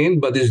coming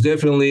in, but there's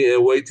definitely a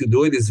way to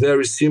do it. It's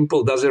very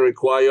simple, doesn't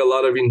require a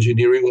lot of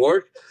engineering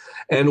work.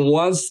 And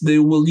once they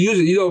will use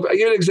it, I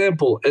give an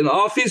example. An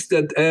office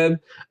that have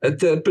a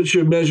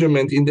temperature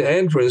measurement in the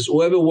entrance,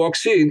 whoever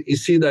walks in, you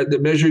see that they're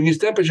measuring his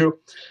temperature.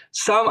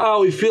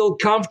 Somehow he feel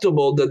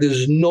comfortable that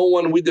there's no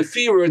one with the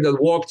fever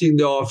that walked in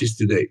the office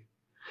today.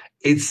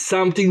 It's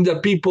something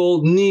that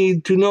people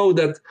need to know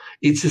that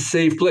it's a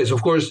safe place.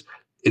 Of course,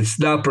 it's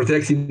not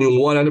protecting you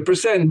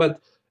 100%,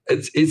 but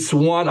it's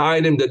one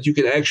item that you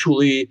can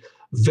actually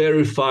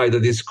verify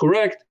that it's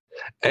correct.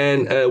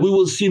 And we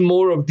will see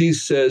more of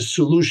this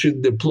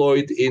solution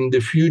deployed in the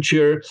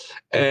future.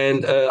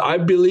 And I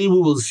believe we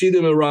will see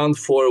them around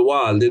for a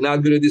while. They're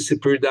not going to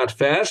disappear that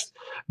fast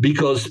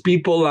because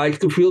people like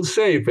to feel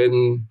safe.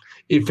 And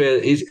if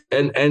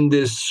and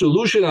the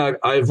solution are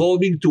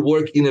evolving to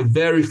work in a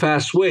very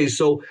fast way.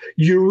 So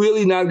you're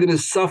really not going to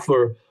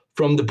suffer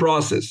from the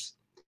process.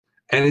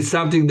 And it's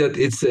something that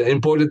it's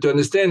important to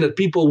understand that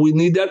people will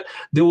need that.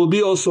 There will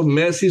be also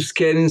massive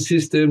scanning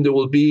system. There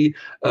will be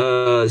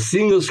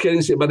single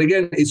scanning system. But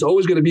again, it's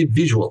always going to be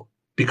visual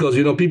because,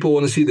 people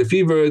want to see the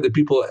fever, the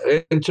people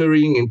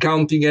entering and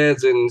counting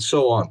ads and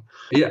so on.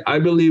 Yeah, I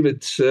believe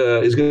it's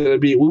going to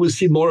be, we will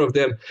see more of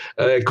them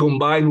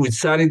combined with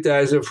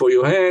sanitizer for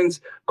your hands,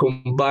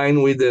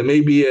 combined with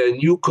maybe a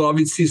new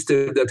COVID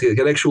system that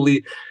can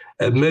actually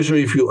measure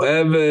if you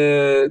have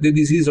the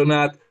disease or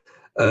not.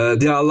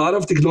 There are a lot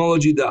of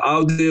technology that are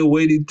out there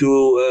waiting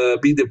to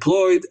be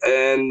deployed,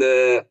 and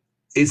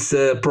it's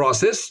a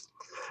process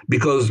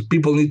because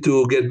people need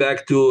to get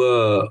back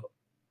to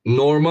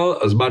normal,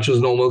 as much as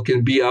normal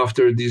can be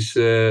after this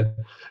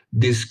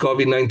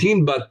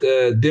COVID-19, but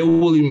they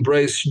will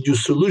embrace new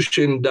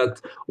solution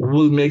that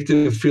will make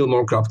them feel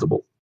more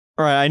comfortable.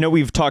 All right, I know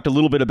we've talked a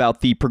little bit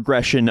about the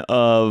progression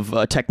of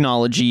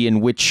technology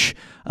and which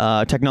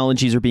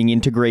technologies are being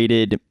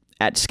integrated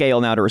at scale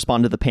now to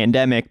respond to the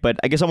pandemic, but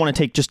I guess I want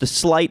to take just a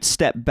slight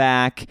step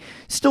back.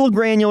 Still a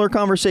granular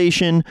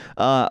conversation,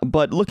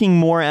 but looking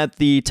more at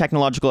the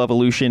technological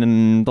evolution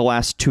in the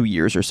last 2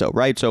 years or so,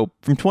 right? So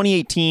from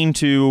 2018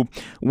 to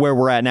where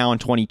we're at now in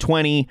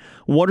 2020,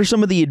 what are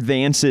some of the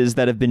advances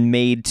that have been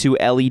made to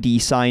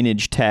LED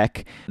signage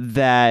tech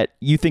that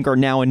you think are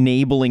now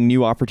enabling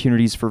new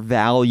opportunities for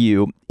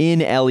value in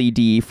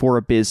LED for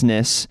a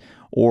business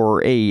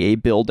or a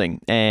building?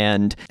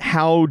 And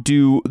how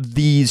do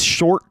these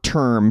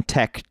short-term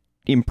tech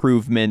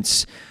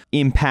improvements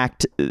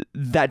impact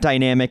that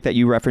dynamic that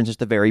you referenced at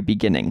the very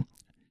beginning?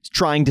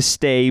 Trying to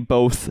stay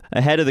both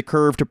ahead of the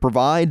curve to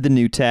provide the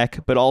new tech,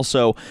 but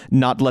also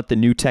not let the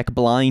new tech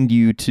blind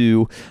you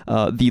to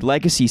the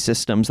legacy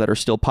systems that are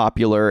still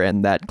popular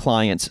and that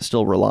clients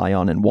still rely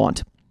on and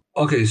want.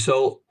 Okay,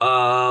 so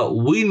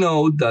we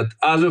know that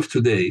as of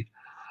today,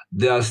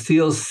 there are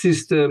still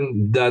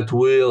systems that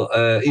will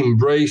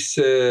embrace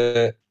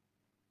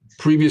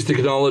previous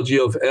technology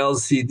of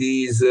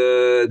LCDs,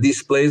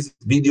 displays,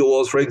 video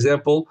walls, for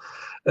example.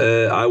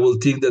 I will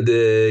think that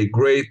the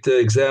great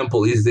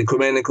example is the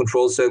command and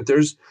control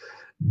centers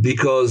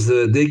because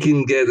they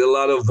can get a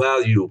lot of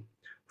value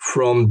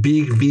from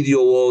big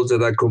video walls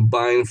that are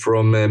combined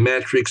from a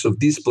matrix of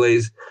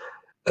displays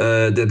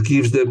that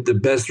gives them the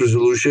best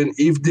resolution.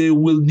 If they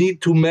will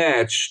need to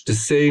match the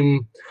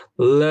same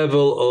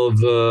level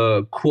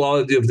of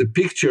quality of the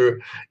picture,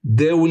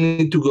 they will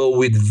need to go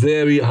with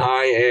very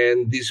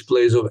high-end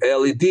displays of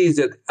LEDs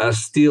that are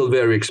still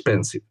very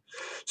expensive.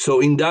 So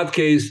in that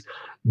case,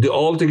 the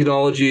old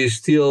technology is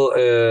still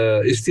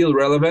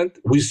relevant.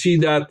 We see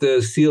that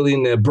still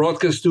in a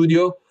broadcast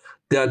studio.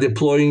 They are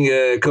deploying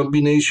a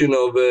combination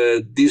of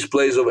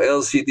displays of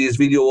LCDs,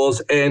 video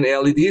walls, and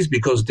LEDs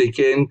because they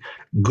can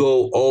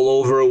go all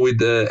over with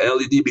the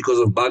LED because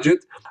of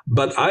budget.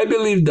 But I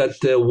believe that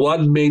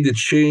what made the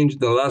change in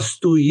the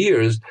last 2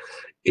 years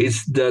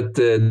is that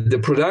the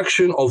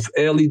production of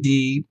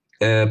LED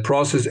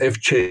process have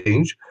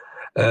changed.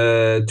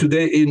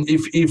 Today,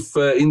 if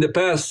in the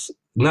past,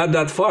 not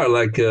that far,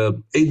 like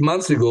 8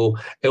 months ago,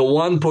 a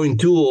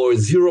 1.2 or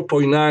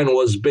 0.9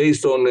 was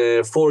based on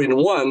a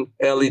 4-in-1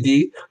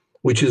 LED,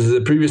 which is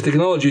the previous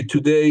technology.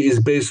 Today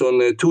is based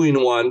on a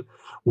 2-in-1,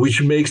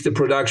 which makes the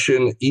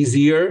production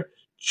easier,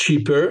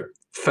 cheaper,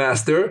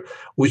 faster,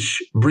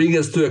 which brings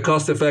us to a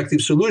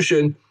cost-effective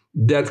solution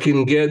that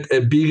can get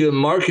a bigger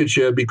market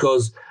share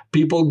because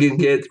people can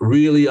get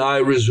really high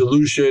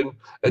resolution.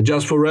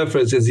 Just for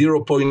reference, a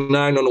 0.9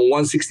 on a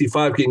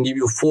 165 can give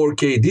you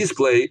 4K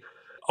display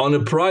on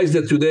a price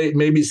that today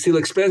may be still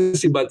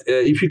expensive, but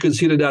if you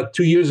consider that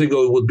 2 years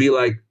ago, it would be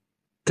like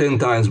 10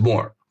 times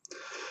more.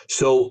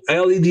 So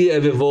LED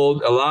have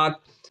evolved a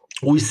lot.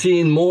 We're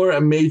seeing more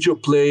major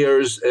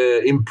players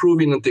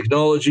improving on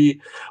technology.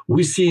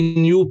 We see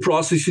new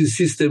processing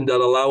systems that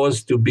allow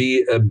us to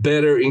be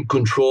better in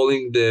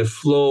controlling the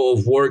flow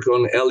of work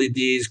on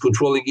LEDs,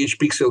 controlling each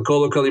pixel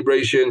color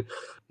calibration,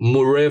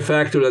 Murray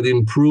factor that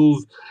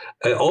improve.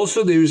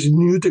 Also, there is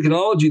new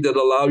technology that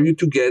allow you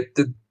to get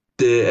the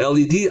the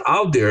LED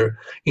out there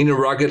in a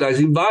ruggedized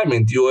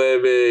environment. You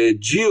have a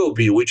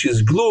GOB, which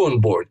is glue on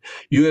board.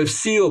 You have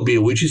COB,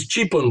 which is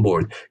chip on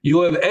board.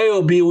 You have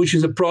AOB, which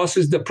is a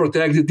process that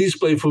protects the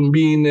display from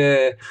being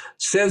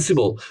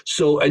sensible.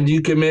 So, and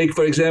you can make,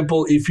 for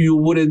example, if you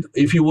would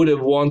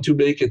have want to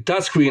make a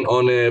touchscreen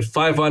on a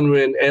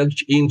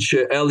 500-inch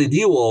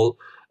LED wall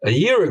a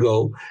year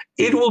ago,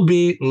 it will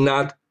be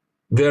not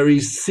very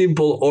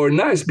simple or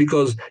nice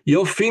because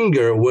your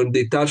finger, when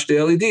they touch the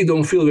LED,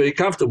 don't feel very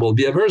comfortable.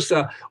 Vice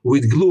versa,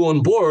 with glue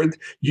on board,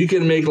 you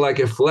can make like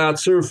a flat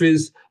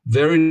surface,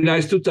 very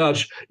nice to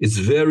touch. It's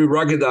very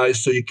ruggedized,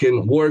 so you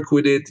can work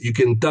with it. You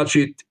can touch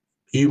it.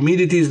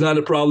 Humidity is not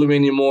a problem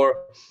anymore.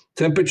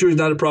 Temperature is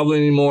not a problem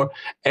anymore.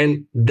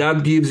 And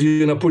that gives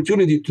you an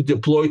opportunity to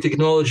deploy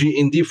technology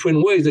in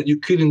different ways that you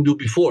couldn't do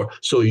before.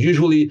 So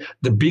usually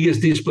the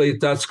biggest display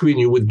touchscreen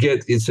you would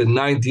get is a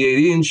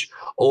 98-inch,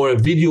 or a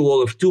video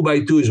wall of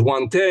 2x2 is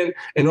 110.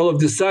 And all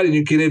of a sudden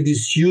you can have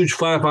this huge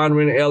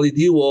 500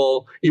 LED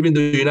wall, even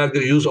though you're not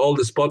going to use all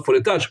the spot for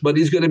the touch, but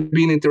it's going to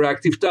be an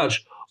interactive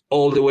touch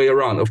all the way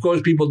around. Of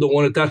course, people don't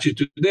want to touch it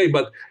today,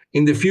 but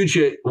in the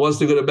future, once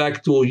they go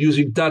back to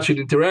using touch and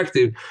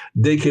interactive,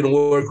 they can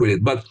work with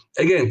it. But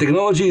again,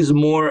 technology is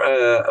more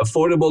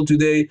affordable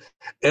today.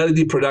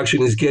 LED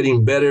production is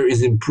getting better,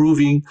 is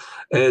improving.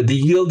 The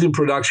yield in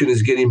production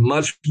is getting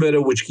much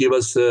better, which give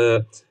us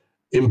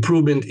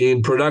improvement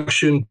in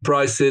production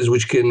prices,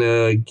 which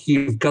can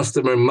give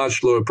customer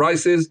much lower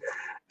prices.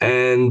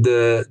 And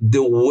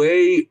the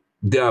way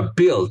they are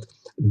built,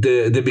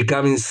 they're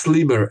becoming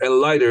slimmer and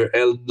lighter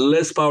and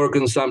less power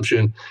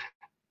consumption.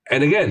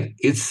 And again,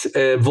 it's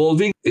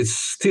evolving. It's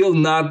still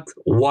not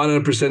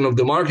 100% of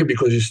the market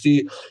because you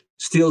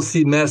still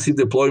see massive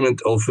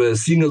deployment of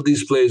single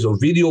displays or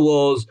video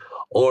walls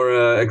or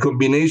a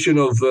combination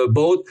of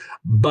both.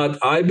 But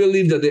I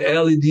believe that the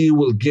LED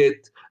will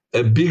get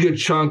a bigger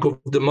chunk of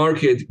the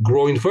market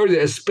growing further,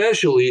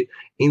 especially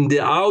in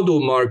the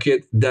outdoor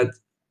market that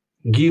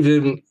give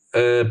them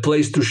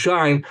place to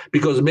shine,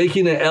 because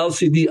making an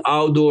LCD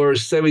outdoor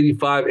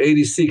 75,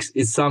 86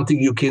 is something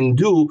you can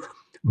do,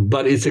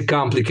 but it's a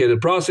complicated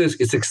process.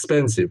 It's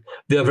expensive.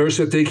 Vice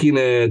versa, taking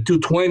a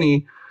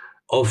 220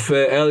 of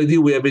LED,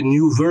 we have a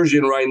new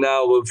version right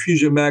now of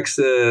Fusion Max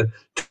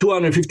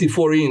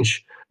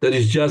 254-inch that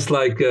is just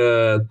like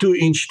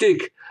 2-inch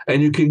thick,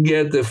 and you can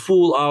get the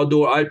full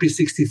outdoor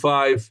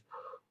IP65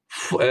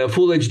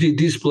 full HD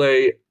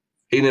display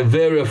in a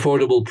very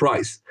affordable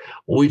price,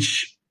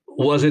 which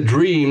was a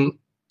dream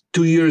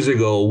 2 years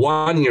ago,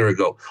 1 year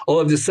ago. All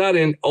of a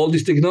sudden, all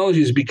this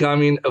technology is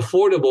becoming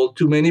affordable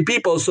to many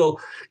people. So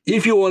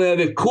if you want to have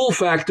a cool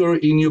factor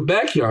in your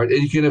backyard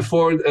and you can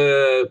afford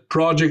a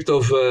project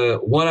of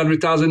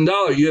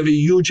 $100,000, you have a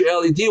huge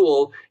LED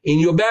wall in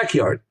your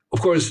backyard.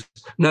 Of course,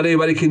 not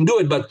everybody can do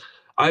it, but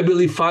I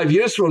believe 5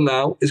 years from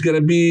now, it's going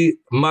to be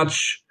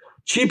much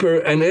cheaper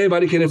and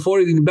everybody can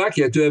afford it in the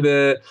backyard to have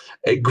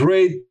a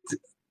great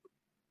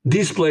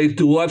display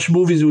to watch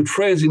movies with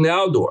friends in the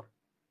outdoor.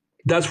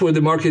 That's where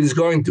the market is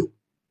going to,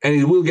 and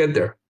it will get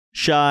there.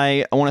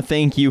 Shay, I want to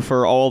thank you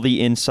for all the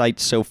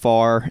insights so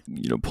far,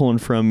 pulling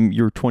from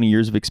your 20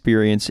 years of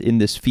experience in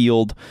this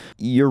field.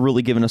 You're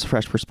really giving us a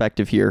fresh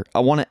perspective here. I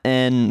want to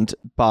end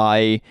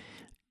by,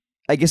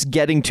 I guess,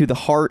 getting to the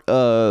heart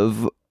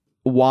of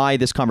why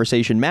this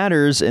conversation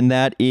matters, and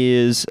that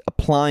is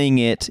applying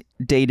it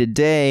day to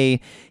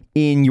day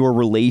in your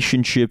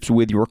relationships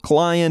with your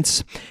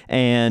clients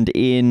and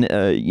in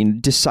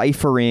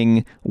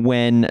deciphering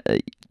when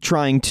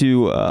trying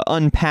to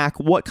unpack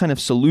what kind of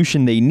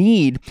solution they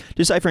need,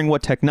 deciphering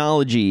what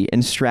technology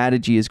and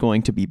strategy is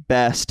going to be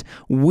best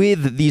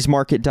with these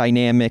market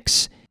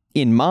dynamics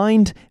in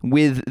mind,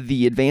 with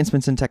the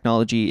advancements in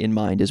technology in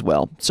mind as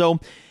well. So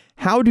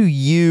how do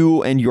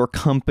you and your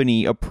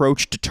company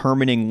approach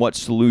determining what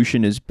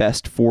solution is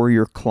best for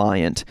your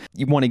client?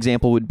 One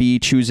example would be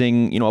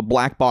choosing, a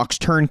black box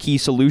turnkey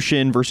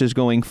solution versus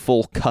going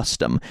full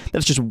custom.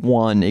 That's just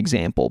one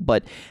example.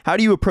 But how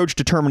do you approach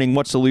determining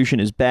what solution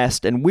is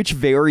best, and which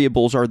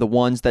variables are the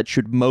ones that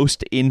should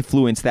most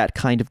influence that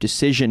kind of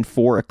decision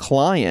for a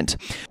client?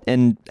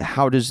 And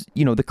how does,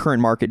 the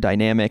current market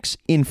dynamics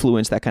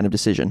influence that kind of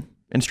decision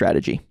and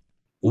strategy?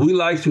 We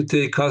like to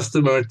take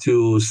customer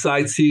to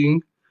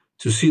sightseeing,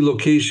 to see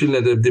location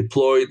that have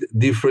deployed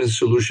different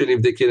solution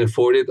if they can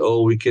afford it,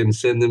 or we can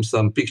send them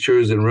some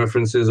pictures and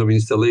references of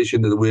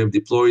installation that we have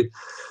deployed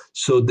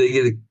so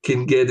they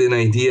can get an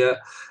idea.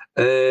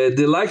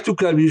 They like to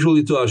come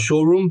usually to our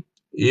showroom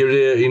here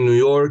in New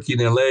York, in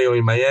LA, or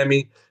in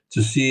Miami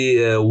to see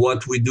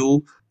what we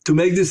do, to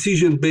make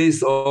decisions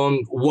based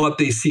on what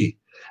they see.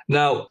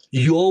 Now,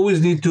 you always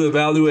need to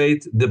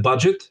evaluate the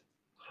budget,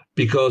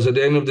 because at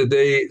the end of the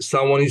day,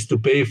 someone needs to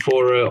pay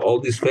for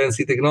all this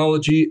fancy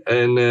technology.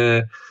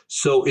 And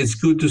so it's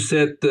good to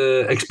set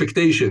the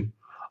expectation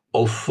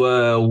of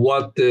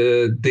what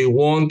they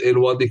want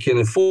and what they can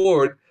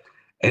afford.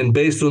 And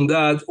based on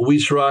that, we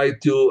try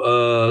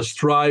to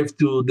strive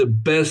to the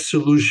best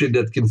solution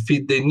that can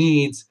fit their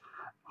needs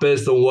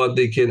based on what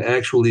they can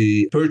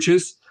actually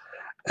purchase.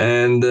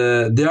 And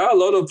there are a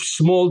lot of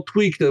small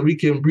tweaks that we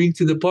can bring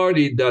to the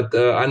party that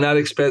are not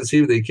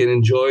expensive. They can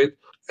enjoy it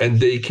and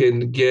they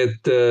can get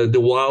the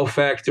wow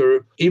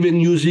factor, even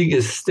using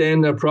a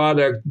standard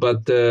product.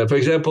 But for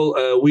example,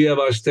 we have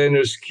our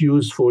standard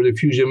SKUs for the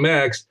Fusion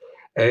Max.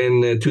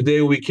 And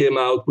today we came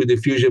out with the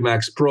Fusion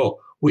Max Pro,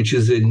 which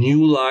is a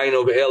new line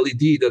of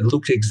LED that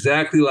looks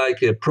exactly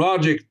like a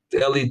project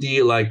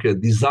LED, like a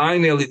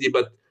design LED,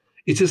 but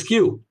it's a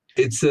SKU.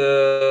 It's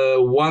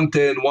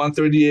 110,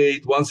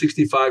 138,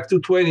 165,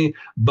 220,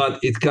 but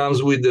it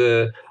comes with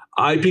the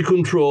IP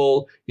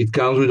control. It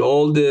comes with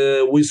all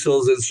the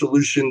whistles and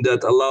solution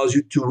that allows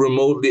you to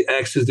remotely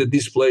access the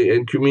display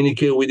and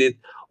communicate with it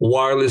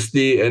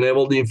wirelessly and have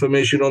all the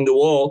information on the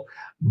wall,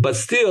 but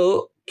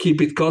still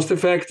keep it cost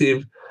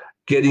effective,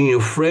 getting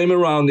your frame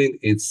around it.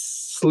 It's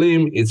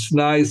slim, it's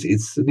nice,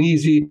 it's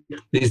easy.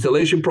 The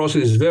installation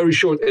process is very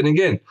short. And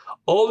again,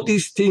 all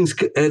these things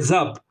adds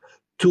up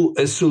to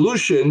a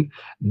solution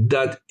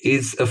that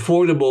is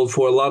affordable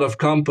for a lot of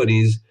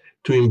companies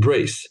to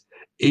embrace.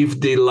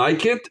 If they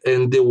like it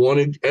and they want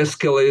to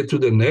escalate to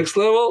the next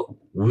level,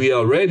 we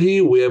are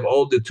ready. We have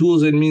all the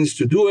tools and means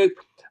to do it.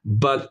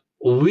 But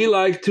we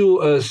like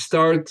to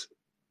start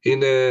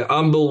in a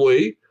humble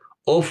way,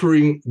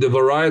 offering the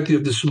variety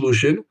of the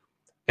solution,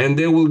 and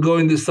they will go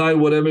and decide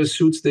whatever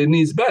suits their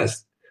needs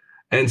best.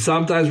 And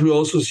sometimes we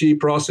also see a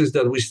process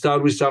that we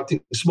start with something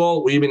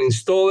small, we even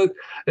install it,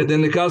 and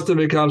then the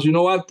customer comes, you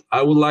know what,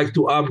 I would like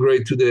to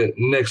upgrade to the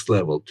next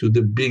level, to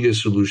the bigger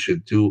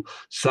solution, to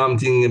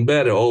something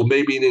better, or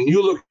maybe in a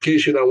new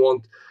location I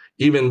want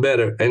even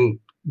better, and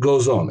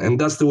goes on. And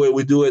that's the way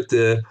we do it,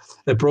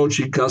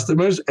 approaching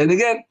customers. And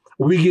again,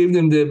 we give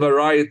them the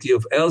variety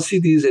of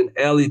LCDs and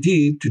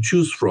LED to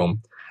choose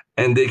from,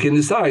 and they can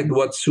decide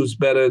what suits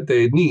better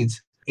their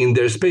needs in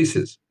their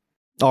spaces.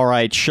 All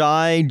right,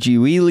 Shay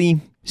Giuili,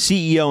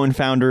 CEO and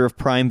founder of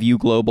PrimeView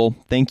Global.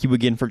 Thank you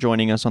again for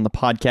joining us on the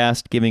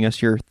podcast, giving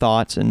us your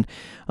thoughts and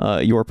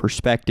your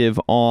perspective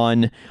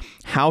on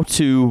how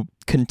to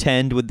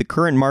contend with the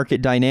current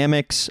market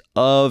dynamics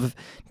of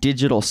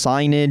digital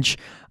signage,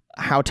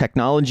 how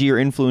technology are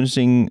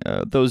influencing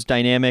those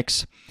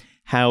dynamics,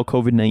 how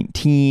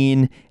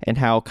COVID-19 and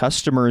how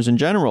customers in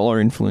general are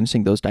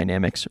influencing those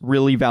dynamics.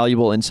 Really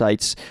valuable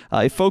insights.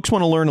 If folks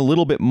want to learn a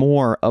little bit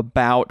more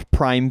about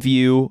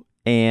PrimeView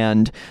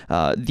and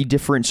the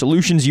different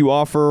solutions you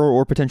offer,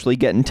 or potentially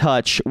get in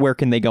touch, where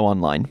can they go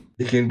online?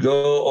 You can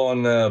go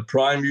on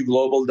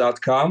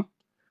primeviewglobal.com.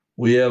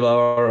 We have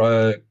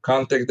our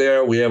contact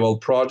there. We have our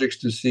projects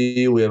to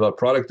see. We have our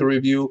product to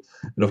review.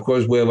 And of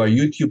course, we have our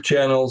YouTube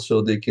channel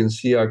so they can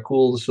see our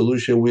cool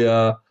solution we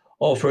are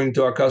offering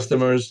to our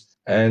customers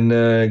and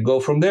go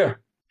from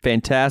there.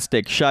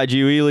 Fantastic. Shay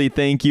Giuili,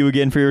 thank you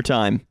again for your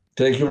time.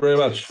 Thank you very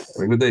much. Have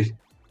a good day.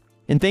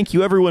 And thank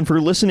you everyone for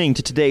listening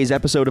to today's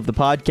episode of the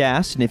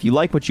podcast. And if you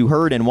like what you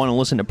heard and want to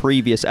listen to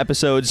previous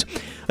episodes,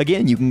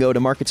 again, you can go to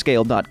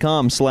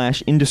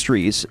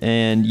marketscale.com/industries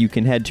and you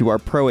can head to our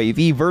Pro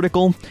AV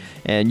vertical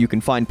and you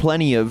can find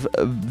plenty of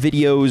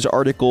videos,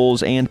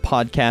 articles, and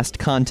podcast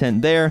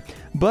content there.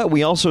 But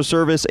we also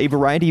service a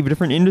variety of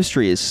different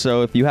industries.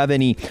 So if you have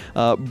any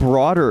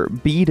broader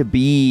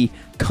B2B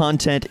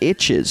content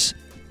itches,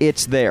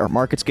 it's there,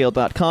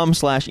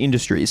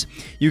 marketscale.com/industries.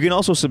 You can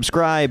also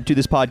subscribe to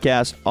this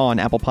podcast on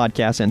Apple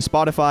Podcasts and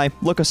Spotify.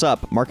 Look us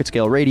up,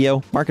 MarketScale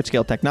Radio,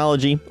 MarketScale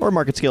Technology, or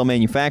MarketScale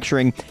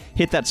Manufacturing.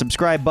 Hit that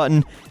subscribe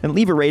button and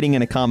leave a rating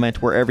and a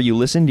comment wherever you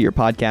listen to your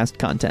podcast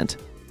content.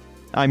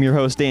 I'm your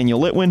host, Daniel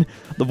Litwin,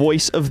 the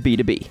voice of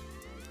B2B.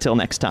 Till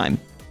next time.